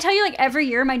 Can I tell you, like, every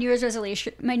year my New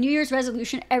Year's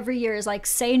resolution every year is like,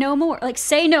 say no more. Like,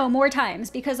 say no more times,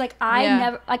 because like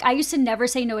I used to never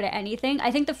say no to anything.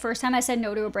 I think the first time I said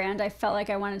no to a brand, I felt like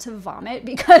I wanted to vomit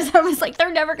because I was like,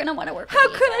 they're never gonna want to work with me.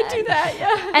 How could I do that?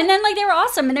 Yeah. And then like they were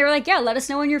awesome and they were like, yeah, let us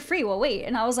know when you're free. We'll wait.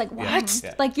 And I was like, what?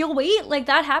 Yeah. Like, you'll wait? Like,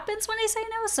 that happens when I say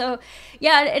no? So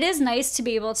yeah, it is nice to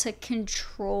be able to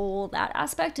control that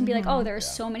aspect and be like, oh, there are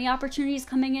so many opportunities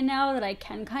coming in now that I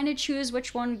can kind of choose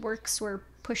which one works or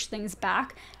push things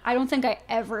back. I don't think I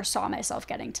ever saw myself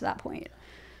getting to that point.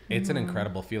 It's an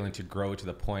incredible feeling to grow to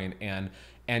the point.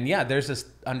 And yeah, there's this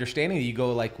understanding that you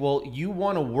go like, well, you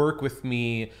want to work with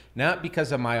me not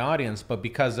because of my audience, but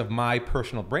because of my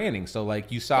personal branding. So like,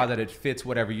 you saw that it fits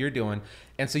whatever you're doing.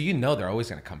 And so, you know, they're always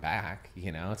going to come back.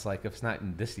 You know, it's like, if it's not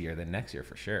in this year, then next year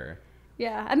for sure.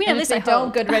 Yeah. I mean, at least I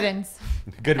don't. Good riddance.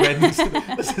 Good riddance.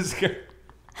 This is good.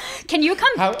 Can you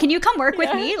come work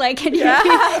with me? Like, can you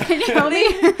help me?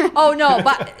 Oh no,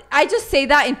 but I just say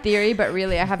that in theory, but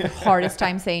really I have the hardest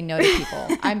time saying no to people.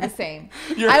 I'm the same.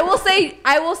 I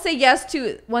will say yes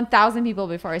to 1,000 people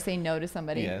before I say no to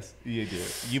somebody. Yes, you do.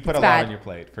 You put a lot on your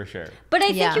plate for sure. But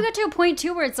I think you get to a point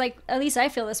too where it's like, at least I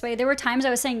feel this way. There were times I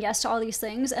was saying yes to all these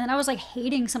things and then I was like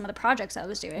hating some of the projects I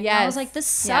was doing. Yeah. I was like, this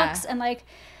sucks. And like,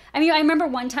 I mean, I remember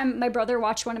one time my brother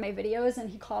watched one of my videos and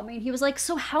he called me and he was like,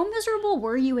 so how miserable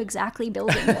were you exactly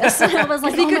building this? And I was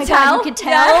like, oh my God, you could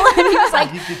tell? Yeah. And he was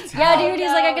like, yeah, dude.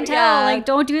 He's like, I can tell. Like,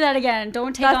 don't do that again.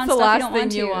 Don't take on stuff you don't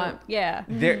want to. Yeah.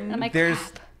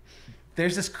 There's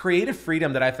there's this creative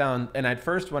freedom that I found. And at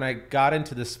first, when I got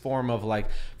into this form of like,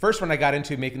 when I got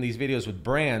into making these videos with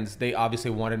brands, they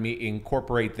obviously wanted me to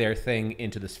incorporate their thing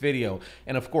into this video.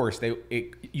 And of course,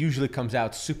 it usually comes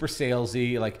out super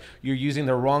salesy. Like you're using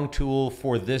the wrong tool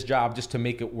for this job just to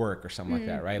make it work or something like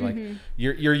that, right? Like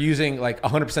you're using like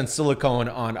 100% silicone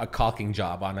on a caulking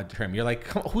job on a trim. You're like,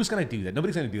 who's going to do that?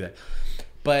 Nobody's going to do that.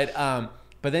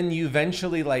 But then you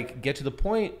eventually like get to the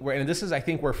point where, and this is I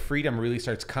think where freedom really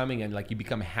starts coming and like you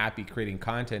become happy creating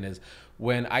content, is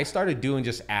when I started doing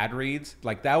just ad reads.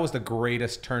 Like that was the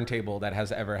greatest turntable that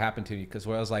has ever happened to me, because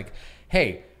where I was like,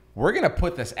 hey, we're going to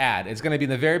put this ad. It's going to be in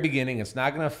the very beginning. It's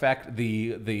not going to affect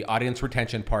the audience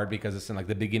retention part because it's in like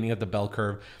the beginning of the bell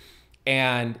curve.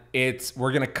 And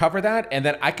we're going to cover that. And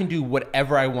then I can do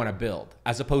whatever I want to build,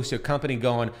 as opposed to a company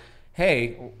going,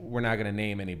 hey, we're not going to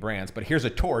name any brands, but here's a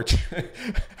torch.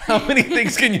 How many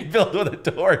things can you build with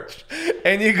a torch?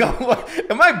 And you go, what?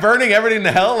 Am I burning everything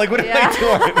to hell? Like, what am I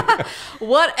doing?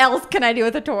 What else can I do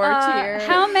with a torch here?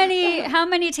 How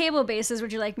many table bases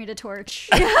would you like me to torch?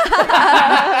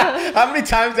 How many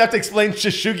times do I have to explain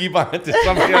Shishugibana to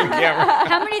somebody on camera?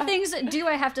 How many things do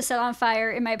I have to set on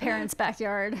fire in my parents'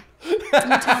 backyard? You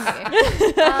tell me.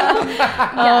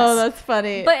 Yes. Oh, that's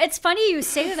funny. But it's funny you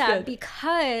say that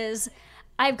because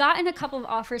I've gotten a couple of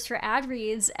offers for ad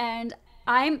reads, and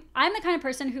I'm the kind of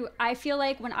person who I feel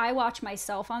like when I watch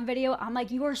myself on video, I'm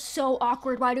like, you are so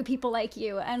awkward. Why do people like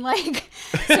you? And like,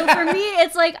 so for me,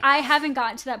 it's like I haven't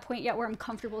gotten to that point yet where I'm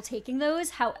comfortable taking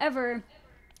those. However,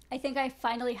 I think I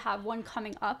finally have one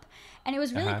coming up, and it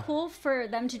was really cool for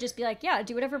them to just be like, yeah,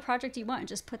 do whatever project you want,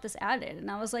 just put this ad in.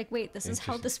 And I was like, wait, this is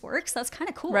how this works? That's kind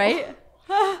of cool. Right?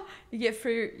 You get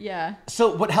free, yeah.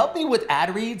 So what helped me with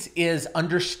ad reads is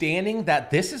understanding that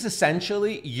this is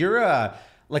essentially,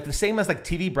 like the same as like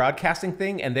TV broadcasting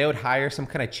thing, and they would hire some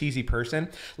kind of cheesy person.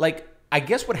 Like, I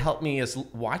guess what helped me is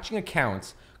watching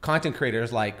accounts, content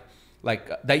creators like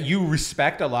that you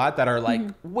respect a lot, that are like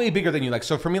way bigger than you. Like,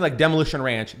 so for me, like Demolition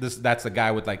Ranch, that's the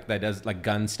guy with like, that does like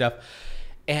gun stuff.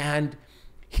 And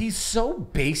he's so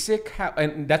basic,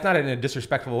 and that's not in a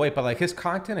disrespectful way, but like his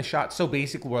content is shot so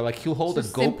basic where like he'll hold a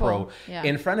GoPro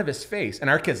in front of his face, and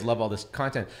our kids love all this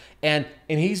content, and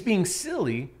he's being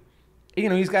silly. You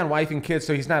know, he's got a wife and kids,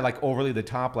 so he's not like overly the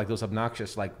top like those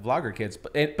obnoxious like vlogger kids.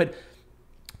 But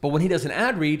when he does an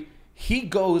ad read, he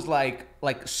goes like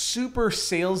super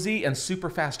salesy and super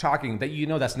fast talking, that you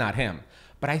know that's not him.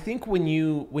 But I think when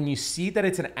you see that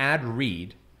it's an ad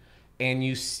read, and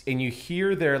you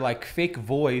hear their like fake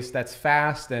voice that's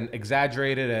fast and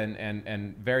exaggerated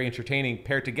and very entertaining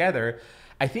paired together,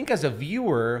 I think as a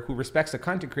viewer who respects the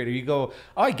content creator, you go,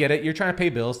 oh, I get it. You're trying to pay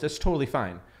bills. That's totally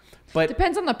fine. But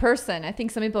depends on the person. I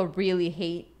think some people really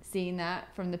hate seeing that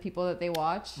from the people that they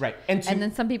watch. Right. And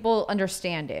then some people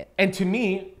understand it. And to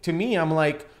me, I'm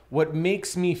like, what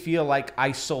makes me feel like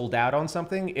I sold out on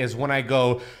something is when I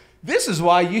go, this is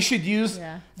why you should use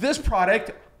this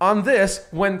product on this,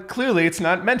 when clearly it's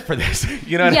not meant for this.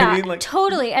 You know what I mean? Like,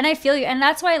 totally. And I feel you. And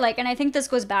that's why, like, and I think this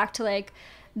goes back to like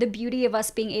the beauty of us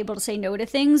being able to say no to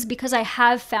things, because I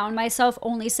have found myself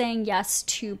only saying yes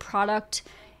to product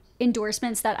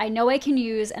endorsements that I know I can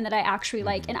use and that I actually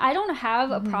like. And I don't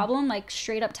have a problem like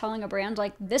straight up telling a brand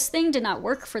like, this thing did not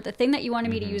work for the thing that you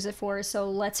wanted me to use it for, so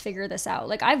let's figure this out.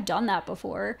 Like, I've done that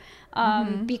before,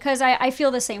 because I feel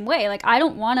the same way. Like, I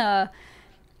don't want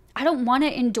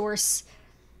to endorse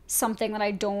something that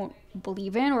I don't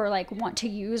believe in or like want to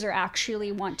use or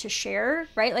actually want to share,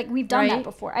 right? Like, we've done that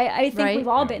before. I think we've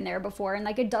all been there before, and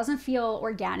like, it doesn't feel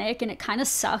organic and it kind of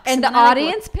sucks. And the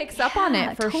audience picks up on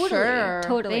it for sure.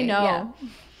 Totally. They know.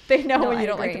 They know when you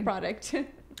don't like the product.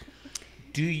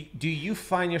 Do you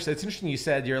find yourself, it's interesting you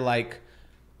said you're like,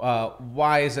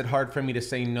 why is it hard for me to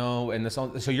say no? And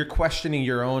so you're questioning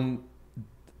your own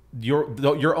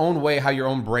way, how your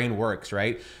own brain works,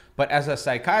 right? But as a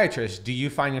psychiatrist, do you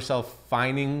find yourself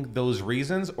finding those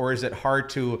reasons, or is it hard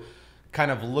to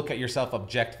kind of look at yourself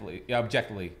objectively?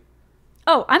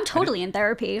 Oh, I'm totally in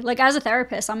therapy. Like, as a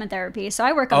therapist, I'm in therapy, so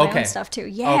I work on my own stuff too.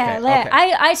 Yeah,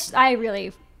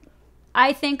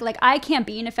 I think like I can't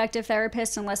be an effective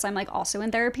therapist unless I'm like also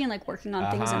in therapy and like working on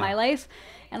things in my life.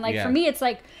 And like for me, it's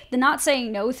like the not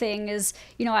saying no thing is,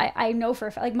 you know, I know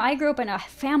for like I grew up in a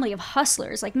family of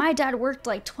hustlers. Like, my dad worked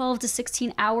like 12 to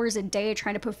 16 hours a day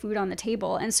trying to put food on the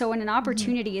table. And so when an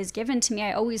opportunity is given to me,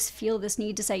 I always feel this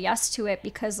need to say yes to it,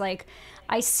 because like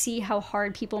I see how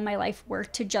hard people in my life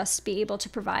work to just be able to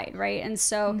provide, right? And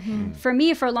so for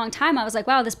me, for a long time, I was like,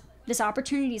 wow, this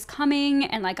opportunity is coming,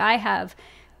 and like I have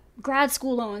grad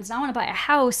school loans, and I want to buy a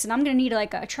house, and I'm going to need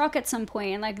like a truck at some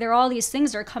point. And like, there are all these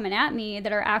things that are coming at me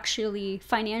that are actually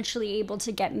financially able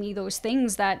to get me those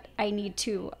things that I need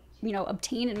to, you know,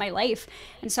 obtain in my life.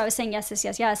 And so I was saying yes, yes,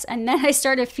 yes, yes. And then I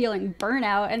started feeling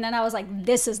burnout. And then I was like,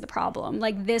 this is the problem.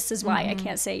 Like, this is why I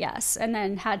can't say yes. And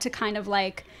then had to kind of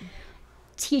like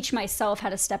teach myself how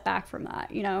to step back from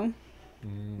that, you know?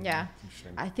 Yeah.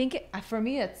 I think for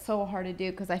me, it's so hard to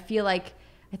do because I feel like,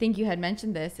 I think you had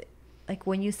mentioned this, like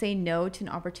when you say no to an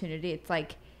opportunity, it's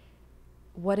like,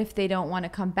 what if they don't want to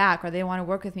come back or they want to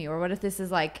work with me? Or what if this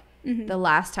is like the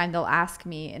last time they'll ask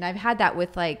me? And I've had that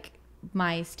with like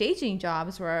my staging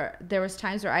jobs where there was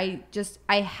times where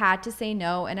I had to say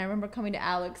no. And I remember coming to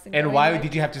Alex. And why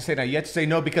did you have to say no? You had to say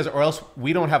no because, or else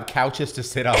we don't have couches to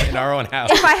sit on in our own house.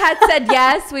 If I had said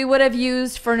yes, we would have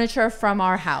used furniture from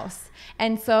our house.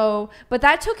 And so, but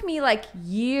that took me like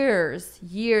years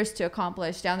to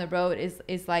accomplish down the road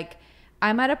is like,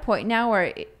 I'm at a point now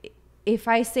where if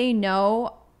I say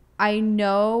no, I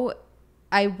know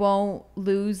I won't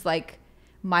lose like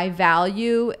my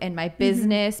value and my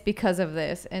business because of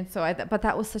this. And so but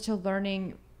that was such a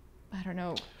learning, I don't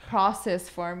know, process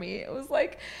for me. It was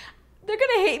like, they're going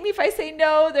to hate me if I say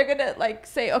no. They're going to like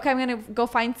say, okay, I'm going to go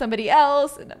find somebody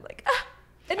else. And I'm like,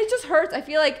 and it just hurts. I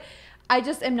feel like I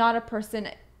just am not a person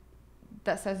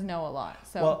that says no a lot.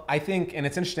 So, well, I think, and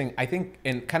it's interesting, I think,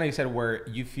 and kind of you said where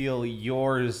you feel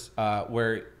yours,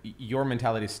 where your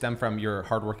mentality stem from your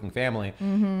hardworking family.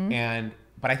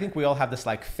 But I think we all have this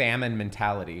like famine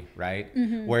mentality, right?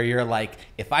 Where you're like,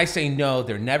 if I say no,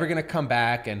 they're never going to come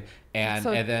back. And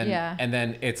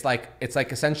then it's like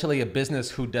essentially a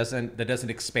business that doesn't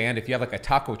expand. If you have like a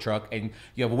taco truck and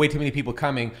you have way too many people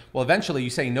coming, well, eventually you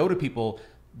say no to people,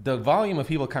 the volume of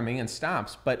people coming in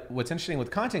stops. But what's interesting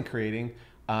with content creating,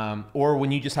 or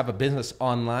when you just have a business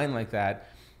online like that,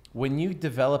 when you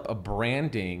develop a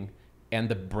branding and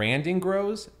the branding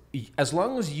grows, as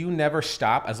long as you never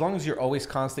stop, as long as you're always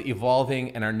constantly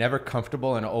evolving and are never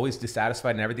comfortable and always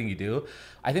dissatisfied in everything you do,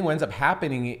 I think what ends up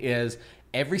happening is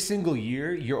every single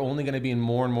year you're only going to be in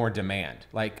more and more demand.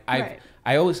 Like I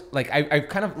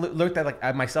kind of looked at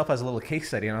like myself as a little case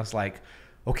study, and I was like,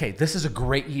 okay, this is a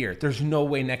great year. There's no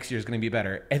way next year is going to be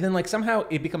better. And then like somehow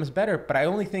it becomes better, but I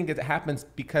only think it happens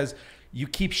because you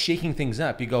keep shaking things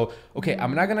up. You go, okay,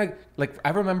 I'm not going to, like, I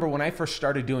remember when I first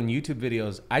started doing YouTube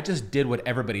videos, I just did what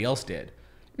everybody else did.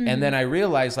 And then I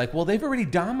realized like, well, they've already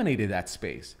dominated that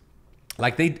space.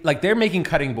 They're making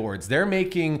cutting boards. They're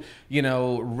making,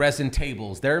 resin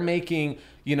tables. They're making,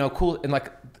 cool. And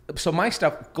like, so my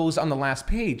stuff goes on the last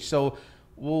page. So,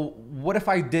 well, what if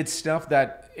I did stuff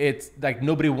that it's like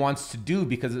nobody wants to do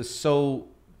because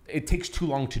it takes too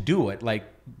long to do it, like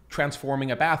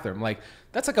transforming a bathroom. Like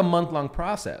that's like a month-long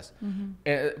process.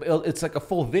 It's like a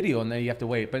full video and then you have to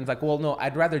wait. But it's like, well, no,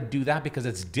 I'd rather do that because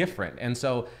it's different. And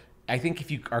so I think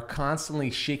if you are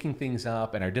constantly shaking things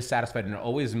up and are dissatisfied and are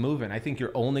always moving, I think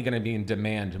you're only going to be in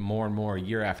demand more and more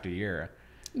year after year.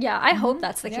 Yeah, I hope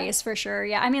that's the case for sure.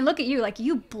 Yeah, I mean, look at you, like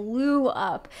you blew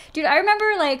up. Dude, I remember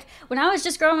like when I was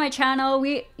just growing my channel,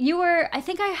 I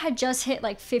think I had just hit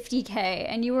like 50K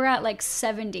and you were at like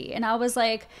 70. And I was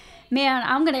like, man,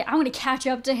 I'm gonna catch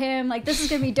up to him. Like this is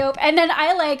gonna be dope. And then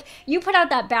you put out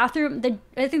that bathroom,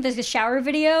 I think there's a shower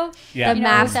video. Yeah. The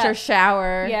master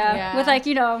shower. Yeah. With like,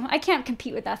 I can't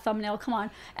compete with that thumbnail. Come on.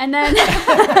 And then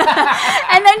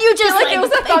and then you just like it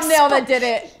was a thumbnail that did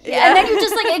it. Yeah. And then you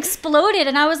just like exploded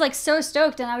and I was like so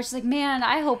stoked and I was just like, man,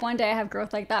 I hope one day I have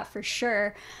growth like that for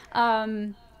sure.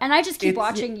 And I just keep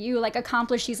watching you like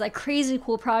accomplish these like crazy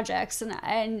cool projects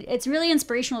and it's really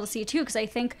inspirational to see too because I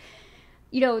think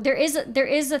there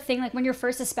is a thing like when you're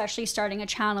first especially starting a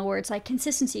channel where it's like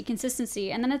consistency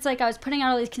and then it's like I was putting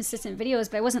out all these consistent videos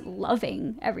but I wasn't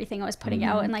loving everything I was putting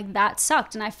out and like that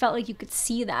sucked and I felt like you could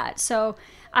see that. So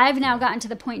I've now gotten to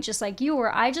the point just like you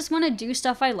where I just want to do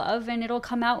stuff I love and it'll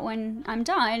come out when I'm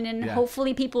done and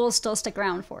hopefully people will still stick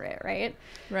around for it, right?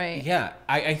 Right. Yeah,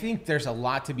 I think there's a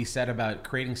lot to be said about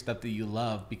creating stuff that you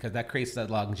love because that creates that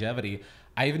longevity.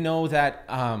 I know that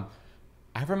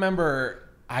I remember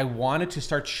I wanted to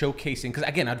start showcasing, because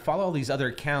again, I'd follow all these other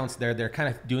accounts. They're kind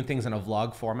of doing things in a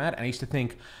vlog format. And I used to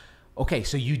think, okay,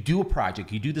 so you do a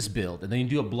project, you do this build, and then you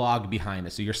do a blog behind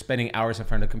it. So you're spending hours in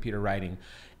front of a computer writing.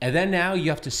 And then now you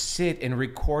have to sit and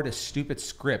record a stupid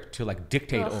script to like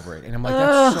dictate over it. And I'm like,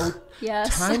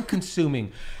 that's so time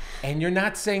consuming. And you're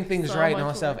not saying things right and all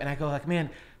that stuff. And I go like, man,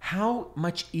 how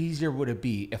much easier would it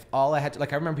be if all I had to,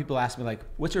 like, I remember people ask me like,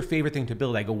 what's your favorite thing to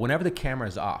build? I go, whenever the camera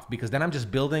is off, because then I'm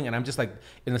just building and I'm just like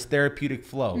in this therapeutic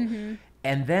flow.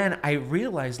 And then I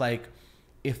realized like,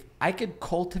 if I could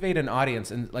cultivate an audience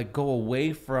and like go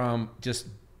away from just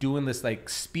doing this like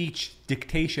speech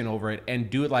dictation over it and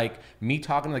do it like me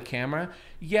talking to the camera,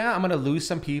 yeah, I'm going to lose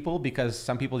some people because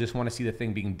some people just want to see the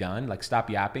thing being done. Like, stop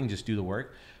yapping, just do the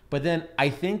work. But then I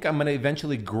think I'm going to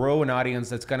eventually grow an audience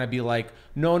that's going to be like,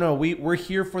 no, we're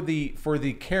here for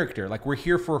the character. Like, we're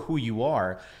here for who you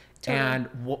are. Totally. And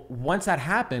once that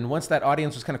happened, once that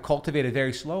audience was kind of cultivated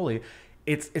very slowly,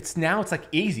 it's now like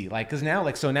easy, like, because now,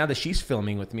 like, so now that she's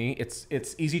filming with me,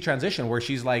 it's easy transition where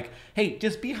she's like, hey,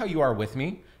 just be how you are with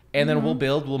me, and then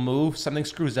we'll move. Something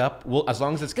screws up, as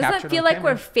long as it's captured. Doesn't feel like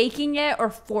we're faking it or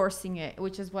forcing it,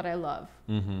 which is what I love.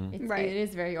 It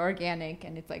is very organic,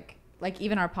 and it's like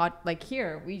even our pod, like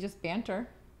here, we just banter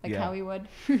like how we would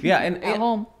and at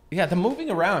home. Yeah, the moving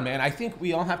around, man. I think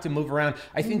we all have to move around.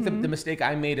 I think the mistake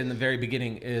I made in the very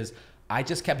beginning is I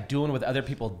just kept doing what other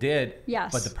people did.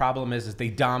 Yes. But the problem is they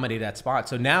dominate that spot.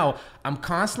 So now I'm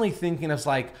constantly thinking of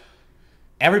like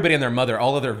everybody and their mother,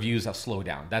 all of their views have slowed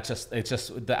down. It's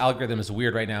just the algorithm is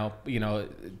weird right now. You know,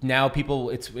 now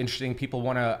it's interesting. People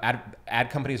want to ad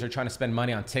companies are trying to spend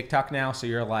money on TikTok now. So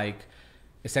you're like,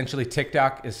 essentially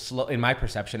TikTok is in my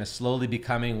perception, is slowly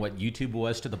becoming what YouTube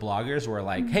was to the bloggers, where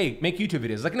like, hey, make YouTube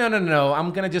videos. Like, no,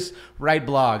 I'm going to just write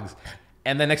blogs.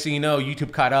 And then next thing you know,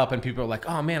 YouTube caught up and people are like,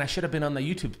 oh man, I should have been on the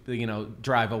YouTube,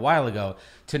 drive a while ago.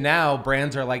 To now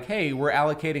brands are like, hey, we're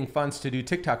allocating funds to do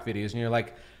TikTok videos. And you're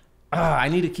like, I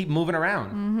need to keep moving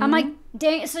around. I'm like,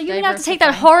 dang, so you're going to have to take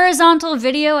that horizontal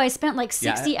video I spent like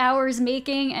 60 hours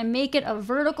making and make it a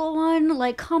vertical one?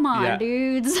 Like, come on,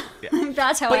 dudes. Yeah.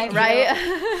 That's how I feel.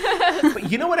 Right?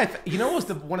 But you know what was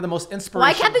one of the most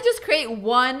inspirational... Why can't they just create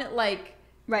one, like...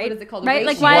 Right. What is it called? Right?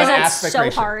 Like, why is that so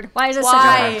hard? Why is it such a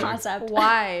hard concept?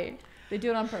 Why? They do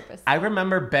it on purpose. I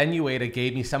remember Ben Ueda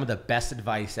gave me some of the best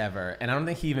advice ever. And I don't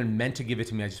think he even meant to give it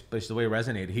to me. But it's the way it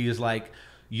resonated. He was like,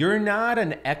 you're not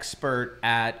an expert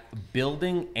at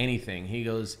building anything. He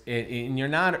goes, and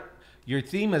your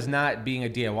theme is not being a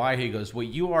DIY. He goes,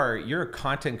 you're a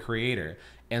content creator.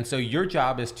 And so your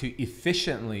job is to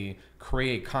efficiently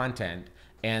create content.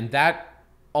 And that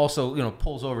also,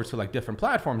 pulls over to like different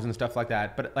platforms and stuff like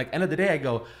that. But like end of the day, I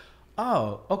go,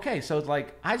 oh, okay. So it's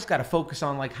like, I just got to focus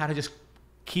on like how to just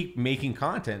keep making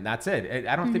content. That's it.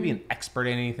 I don't have to be an expert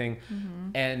in anything.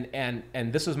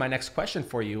 And this was my next question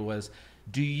for you was,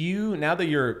 do you, now that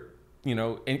you're,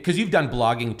 because you've done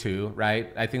blogging too,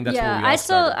 right? I think that's where we all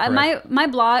started. My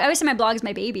blog, I always say my blog is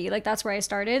my baby. Like that's where I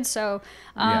started. So,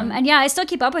 and I still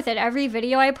keep up with it. Every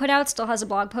video I put out still has a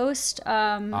blog post.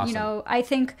 Awesome. I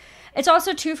think it's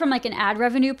also too from like an ad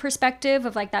revenue perspective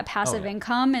of like that passive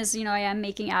income is, I am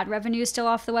making ad revenue still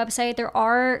off the website. There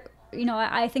are,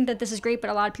 I think that this is great, but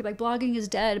a lot of people like blogging is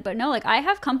dead. But no, like I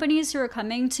have companies who are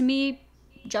coming to me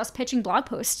just pitching blog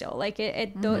posts still. Like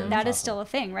that is still a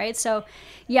thing, right? So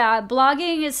yeah,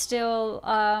 blogging is still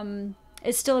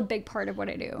a big part of what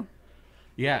I do.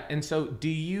 Yeah. And so do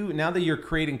you, now that you're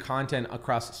creating content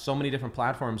across so many different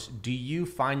platforms, do you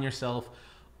find yourself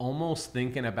almost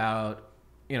thinking about,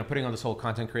 putting on this whole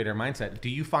content creator mindset? Do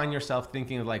you find yourself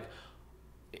thinking of like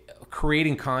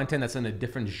creating content that's in a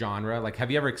different genre? Like,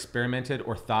 have you ever experimented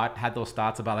or had those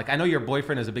thoughts about, like, I know your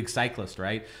boyfriend is a big cyclist,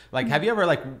 right? Like, have you ever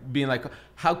like been like,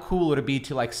 how cool would it be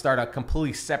to like start a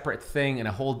completely separate thing and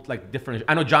a whole like different,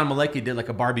 I know John Malecki did like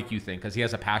a barbecue thing because he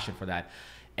has a passion for that.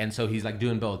 And so he's like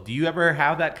doing both. Do you ever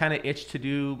have that kind of itch to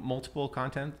do multiple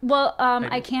content? Well,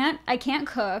 I can't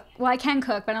cook. Well, I can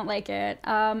cook, but I don't like it.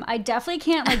 I definitely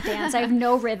can't like dance. I have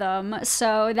no rhythm.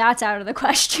 So that's out of the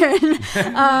question.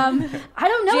 I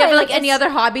don't know. Do you have like any other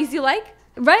hobbies you like?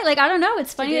 Right. Like, I don't know.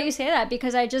 It's funny that you say that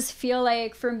because I just feel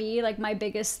like for me, like my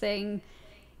biggest thing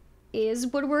is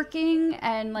woodworking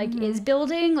and like is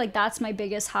building. Like that's my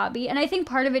biggest hobby. And I think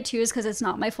part of it too is because it's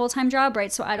not my full-time job,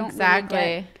 right? So I don't really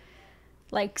get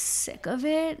like sick of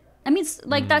it. I mean,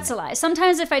 like that's a lie.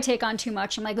 Sometimes if I take on too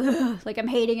much, I'm like, ugh, like I'm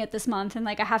hating it this month and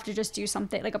like I have to just do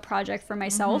something like a project for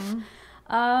myself.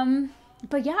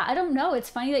 But yeah, I don't know. It's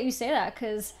funny that you say that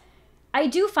because I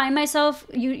do find myself,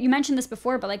 you mentioned this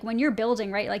before, but like when you're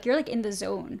building, right, like you're like in the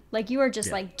zone. Like you are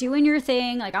just like doing your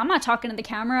thing. Like I'm not talking to the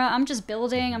camera. I'm just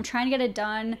building. I'm trying to get it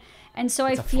done. And so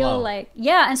I feel like,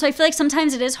 and so I feel like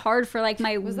sometimes it is hard for like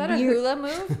my Was that a hula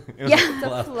move? Yeah. It's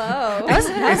a flow. That was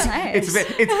nice.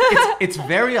 It's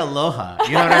very aloha.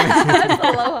 You know what I mean? That's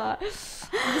aloha.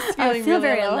 I feel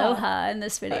very aloha in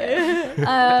this video.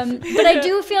 But I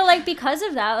do feel like because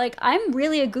of that, like I'm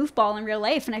really a goofball in real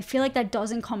life. And I feel like that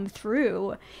doesn't come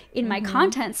through in my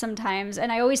content sometimes.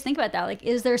 And I always think about that. Like,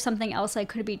 is there something else I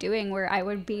could be doing where I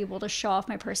would be able to show off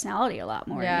my personality a lot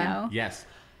more, you know? Yes.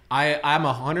 I'm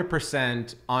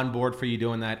 100% on board for you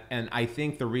doing that. And I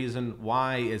think the reason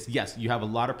why is, yes, you have a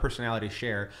lot of personality to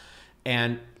share.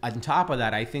 And on top of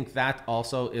that, I think that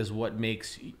also is what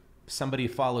makes somebody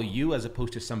follow you as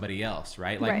opposed to somebody else,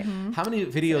 right? Like how many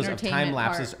videos of time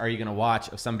lapses are you going to watch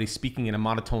of somebody speaking in a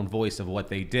monotone voice of what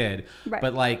they did? Right.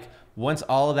 But like once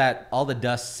all the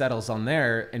dust settles on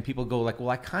there and people go like, well,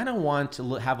 I kind of want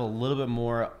to have a little bit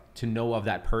more to know of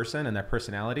that person and their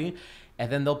personality.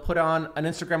 And then they'll put on an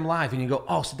Instagram live and you go,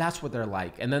 oh, so that's what they're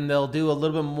like. And then they'll do a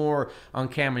little bit more on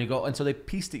camera. You go, and so they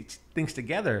piece things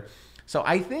together. So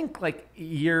I think like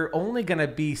you're only going to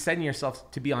be setting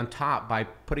yourself to be on top by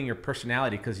putting your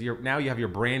personality, because now you have your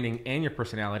branding and your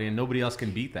personality and nobody else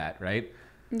can beat that, right?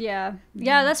 Yeah.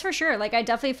 Yeah, that's for sure. Like I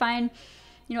definitely find,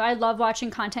 you know, I love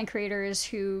watching content creators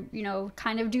who, you know,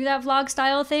 kind of do that vlog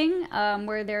style thing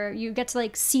where you get to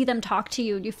like see them talk to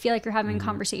you. You feel like you're having a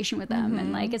conversation with them.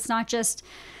 And like, it's not just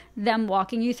them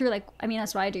walking you through, like, I mean,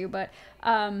 that's what I do, but,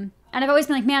 and I've always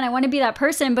been like, man, I want to be that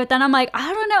person. But then I'm like,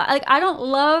 I don't know. Like, I don't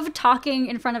love talking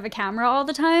in front of a camera all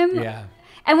the time. Yeah.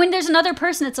 And when there's another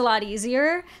person, it's a lot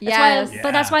easier. But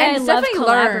that's why I love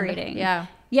collaborating. Yeah.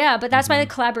 Yeah, but that's why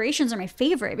the collaborations are my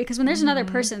favorite, because when there's another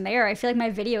person there, I feel like my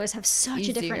videos have such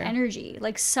a different energy,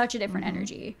 like such a different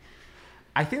energy.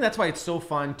 I think that's why it's so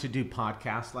fun to do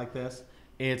podcasts like this.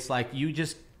 It's like you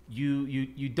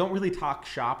don't really talk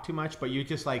shop too much, but you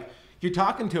just like, you're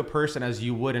talking to a person as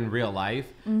you would in real life.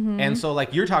 And so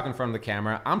like you're talking in front of the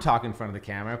camera, I'm talking in front of the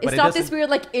camera. But it's not this weird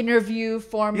like interview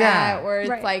format where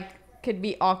it's like could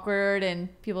be awkward and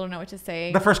people don't know what to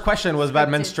say. The first question was about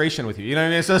menstruation with you. You know what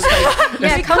I mean? So it's like,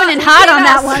 yeah, coming in hot on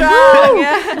that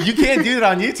one. You can't do it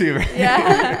on YouTube.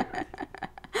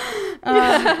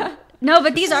 No,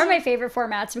 but these are my favorite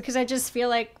formats because I just feel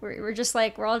like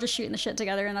we're all just shooting the shit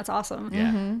together, and that's awesome.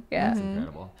 Yeah, that's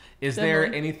incredible. Is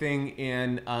there anything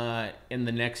in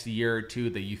the next year or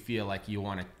two that you feel like you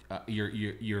want to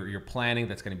you're planning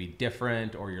that's going to be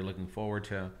different, or you're looking forward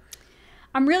to?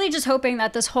 I'm really just hoping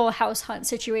that this whole house hunt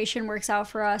situation works out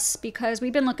for us, because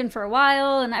we've been looking for a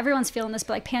while and everyone's feeling this,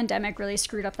 but like pandemic really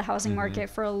screwed up the housing market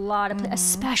for a lot of,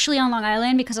 especially on Long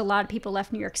Island, because a lot of people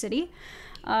left New York City.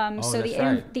 So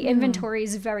the inventory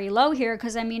is very low here,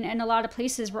 because I mean, in a lot of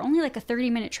places we're only like a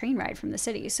 30-minute train ride from the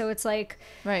city. So it's like,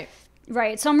 right.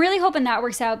 So I'm really hoping that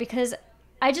works out, because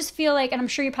I just feel like, and I'm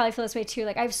sure you probably feel this way too,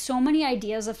 like I have so many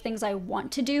ideas of things I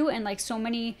want to do, and like so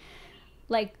many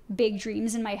like big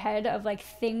dreams in my head of like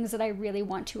things that I really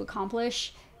want to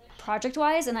accomplish project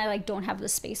wise, and I like don't have the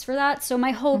space for that. So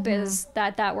my hope is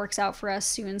that works out for us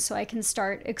soon, so I can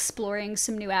start exploring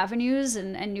some new avenues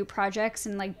and new projects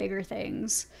and like bigger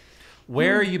things.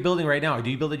 Where are you building right now?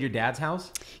 Do you build at your dad's house?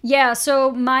 Yeah,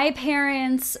 so my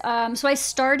parents, so I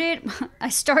started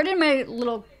my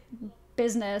little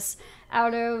business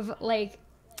out of like,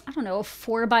 I don't know, a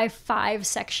 4x5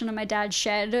 section of my dad's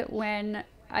shed when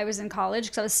I was in college,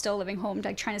 because I was still living home,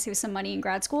 like trying to save some money in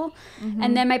grad school.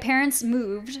 And then my parents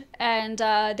moved, and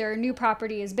their new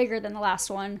property is bigger than the last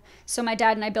one. So my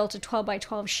dad and I built a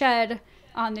 12x12 shed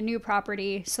on the new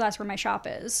property. So that's where my shop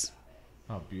is.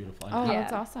 Oh, beautiful. Oh, yeah.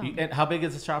 That's awesome. And how big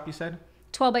is the shop, you said?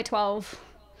 12x12.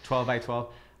 12x12.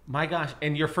 My gosh.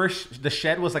 And the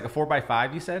shed was like a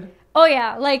 4x5, you said? Oh,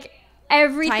 yeah. Like,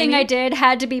 everything Tiny? I did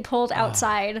had to be pulled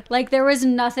outside. Like, there was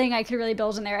nothing I could really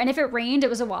build in there. And if it rained, it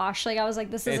was a wash. Like, I was like,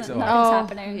 nothing's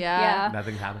happening. Yeah.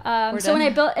 Nothing's happening. So when I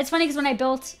built, it's funny because when I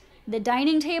built the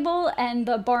dining table and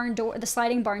the barn door, the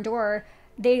sliding barn door,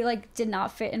 they like did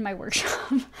not fit in my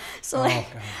workshop. So like,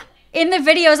 in the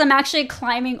videos, I'm actually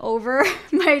climbing over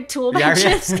my tool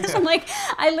benches because I'm like,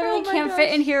 I literally can't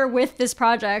fit in here with this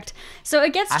project. So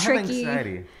it gets tricky. I have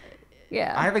anxiety.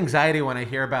 Yeah. I have anxiety when I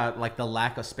hear about like the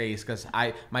lack of space, because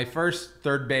my first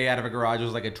third bay out of a garage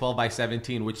was like a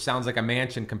 12x17, which sounds like a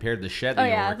mansion compared to the shed. Oh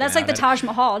yeah, that's like the Taj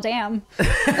Mahal. Damn.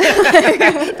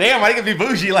 Damn, why can it be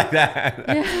bougie like that?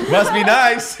 Must be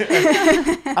nice.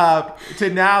 To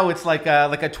now it's like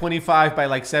a 25 by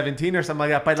like 17 or something like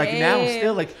that. But like now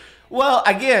still like. Well,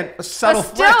 again, a subtle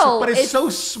flex, but it's so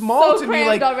small to me.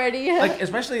 Like already. Like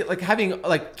especially like having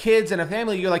like kids and a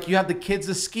family. You're like, you have the kids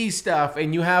the ski stuff,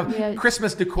 and you have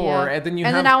Christmas decor, and then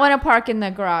then I want to park in the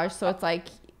garage, so it's like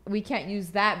we can't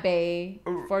use that bay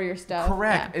for your stuff.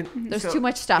 Correct. Yeah. There's too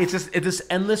much stuff. It's this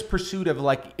endless pursuit of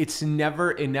like it's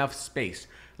never enough space.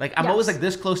 Like I'm always like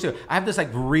this close to it. I have this like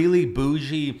really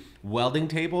bougie welding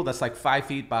table that's like 5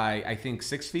 feet by I think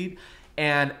 6 feet.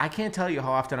 And I can't tell you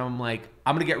how often I'm like,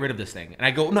 I'm going to get rid of this thing. And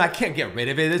I go, no, I can't get rid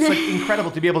of it. It's like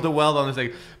incredible to be able to weld on this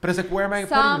thing. But it's like, where am I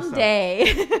putting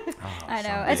someday? this stuff? I know.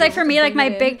 Someday. It's like for me, like my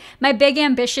big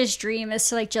ambitious dream is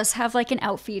to like just have like an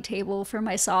outfeed table for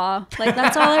my saw. Like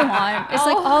that's all I want. It's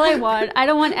like all I want. I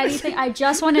don't want anything. I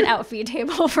just want an outfeed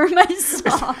table for my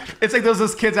saw. It's like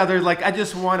those kids out there like, I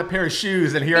just want a pair of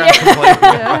shoes, and here I'm complaining.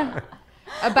 Yeah.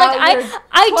 About like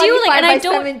I do like, and I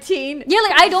don't 17. Yeah,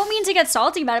 like I don't mean to get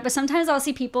salty about it, but sometimes I'll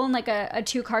see people in like a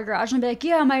 2-car garage and be like,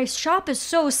 yeah, my shop is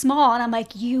so small, and I'm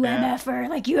like, you MFer,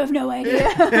 like you have no idea.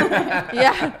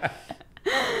 Yeah.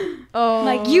 Oh,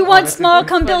 like you want small,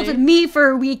 come build with me for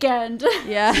a weekend.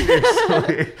 Yeah.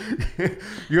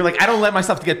 You're like, I don't let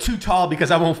myself get too tall because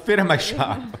I won't fit in my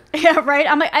shop. Yeah, right.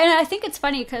 I'm like, and I think it's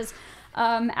funny because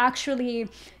actually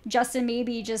Justin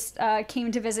maybe just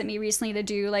came to visit me recently to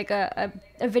do like a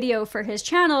video for his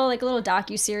channel, like a little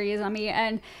docu-series on me.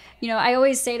 And you know, I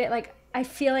always say that like I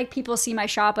feel like people see my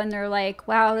shop and they're like,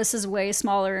 wow, this is way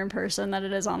smaller in person than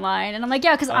it is online. And I'm like,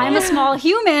 yeah, because I'm a small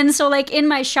human, so like in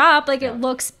my shop, like it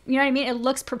looks, you know what I mean, it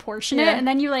looks proportionate. And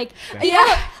then you like like he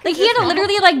had to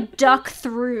literally like duck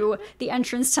through the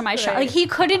entrance to my shop. Like he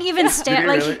couldn't even stand.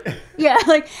 Like really? Yeah,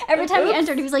 like every time he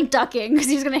entered he was like ducking because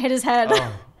he was gonna hit his head.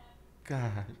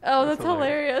 God. Oh, that's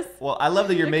hilarious. Well, I love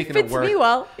that you're making it work. Me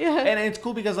well. Yeah. And it's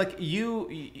cool because like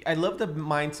I love the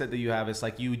mindset that you have. It's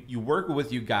like you work with what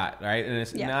you got, right? And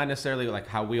it's not necessarily like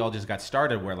how we all just got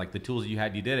started, where like the tools you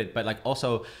had, you did it. But like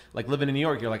also like living in New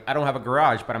York, you're like, I don't have a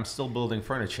garage, but I'm still building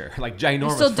furniture, like ginormous.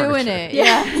 You're still doing it.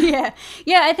 Yeah.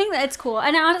 I think that's cool.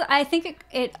 And I think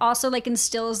it also like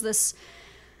instills this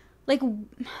like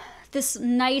this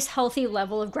nice healthy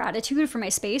level of gratitude for my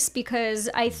space, because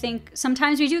I think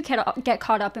sometimes we do get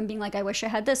caught up in being like, I wish I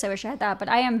had this, I wish I had that, but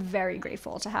I am very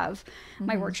grateful to have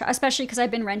my workshop, especially because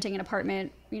I've been renting an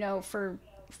apartment, you know, for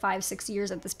 5-6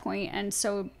 years at this point. And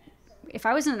so if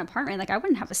I was in an apartment, like I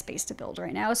wouldn't have a space to build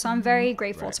right now. So I'm very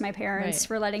grateful to my parents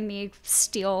for letting me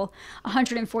steal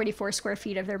 144 square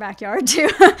feet of their backyard to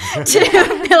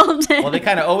build it. Well, they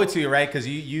kind of owe it to you, right? Because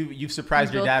you've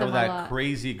surprised your dad with that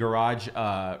crazy garage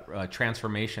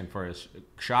transformation for his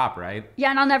shop, right? Yeah,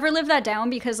 and I'll never live that down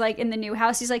because like in the new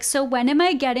house, he's like, so when am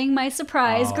I getting my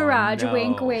surprise garage? No.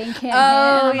 Wink, wink.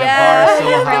 Oh, yeah. The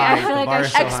bar's so high. I feel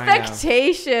like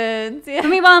expectations. Yeah.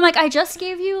 Meanwhile, I'm like, I just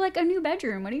gave you like a new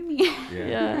bedroom. What do you mean?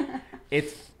 Yeah.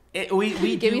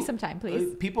 We give me some time,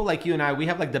 please. People like you and I, we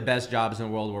have like the best jobs in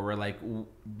the world where we're like,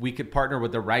 we could partner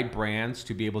with the right brands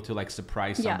to be able to like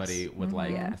surprise somebody with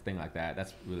like a thing like that.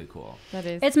 That's really cool. That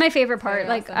is. It's my favorite part.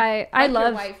 Like awesome. I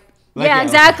love. Your wife. Yeah,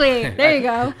 exactly. There you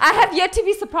go. I have yet to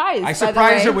be surprised. I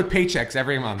surprise her with paychecks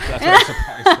every month. That's what I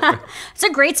surprise her with. It's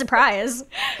a great surprise.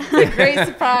 It's a great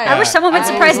surprise. I wish someone would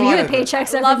surprise me with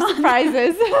paychecks every month.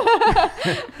 Surprises.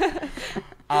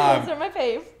 Those are my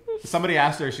fave. Somebody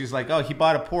asked her, she's like, "Oh, he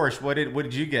bought a Porsche. What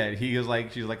did you get?" She's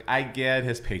like, "I get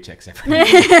his paychecks every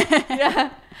month." Yeah.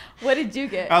 What did you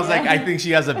get? I was like, I think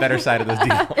she has a better side of this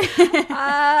deal.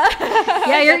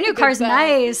 Yeah, your new car's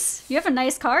nice. You have a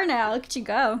nice car now. Look at you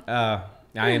go.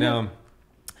 I know.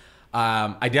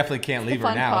 I definitely can't leave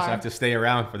her now, so I have to stay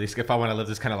around for this if I want to live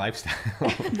this kind of lifestyle.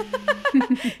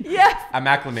 Yes. I'm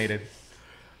acclimated.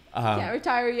 Can't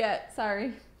retire yet.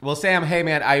 Sorry. Well, Sam, hey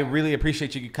man, I really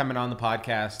appreciate you coming on the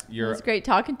podcast. It was great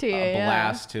talking to you. A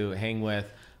blast to hang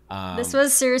with. This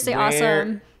was seriously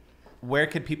awesome. Where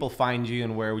could people find you,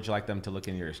 and where would you like them to look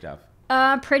into your stuff?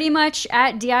 Pretty much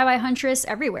at DIY Huntress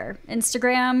everywhere.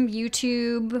 Instagram,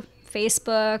 YouTube,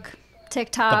 Facebook,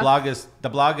 TikTok. The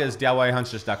blog is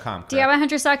DIYHuntress.com.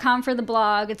 DIYHuntress.com for the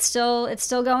blog. It's still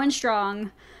going strong.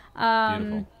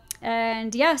 Beautiful.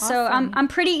 And yeah, awesome. So I'm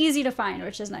pretty easy to find,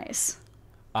 which is nice.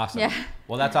 Awesome. Yeah.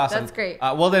 Well, that's awesome. That's great.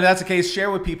 Well, then that's the case.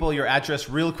 Share with people your address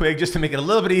real quick, just to make it a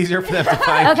little bit easier for them to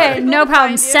find. Okay, no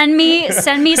problem. Send me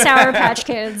Sour Patch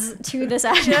Kids to this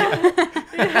address.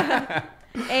 Yeah.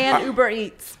 And Uber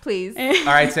Eats, please. All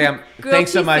right, Sam.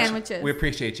 Thanks so much. Sandwiches. We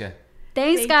appreciate you.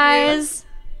 Thanks, guys.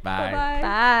 Bye.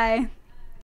 Bye.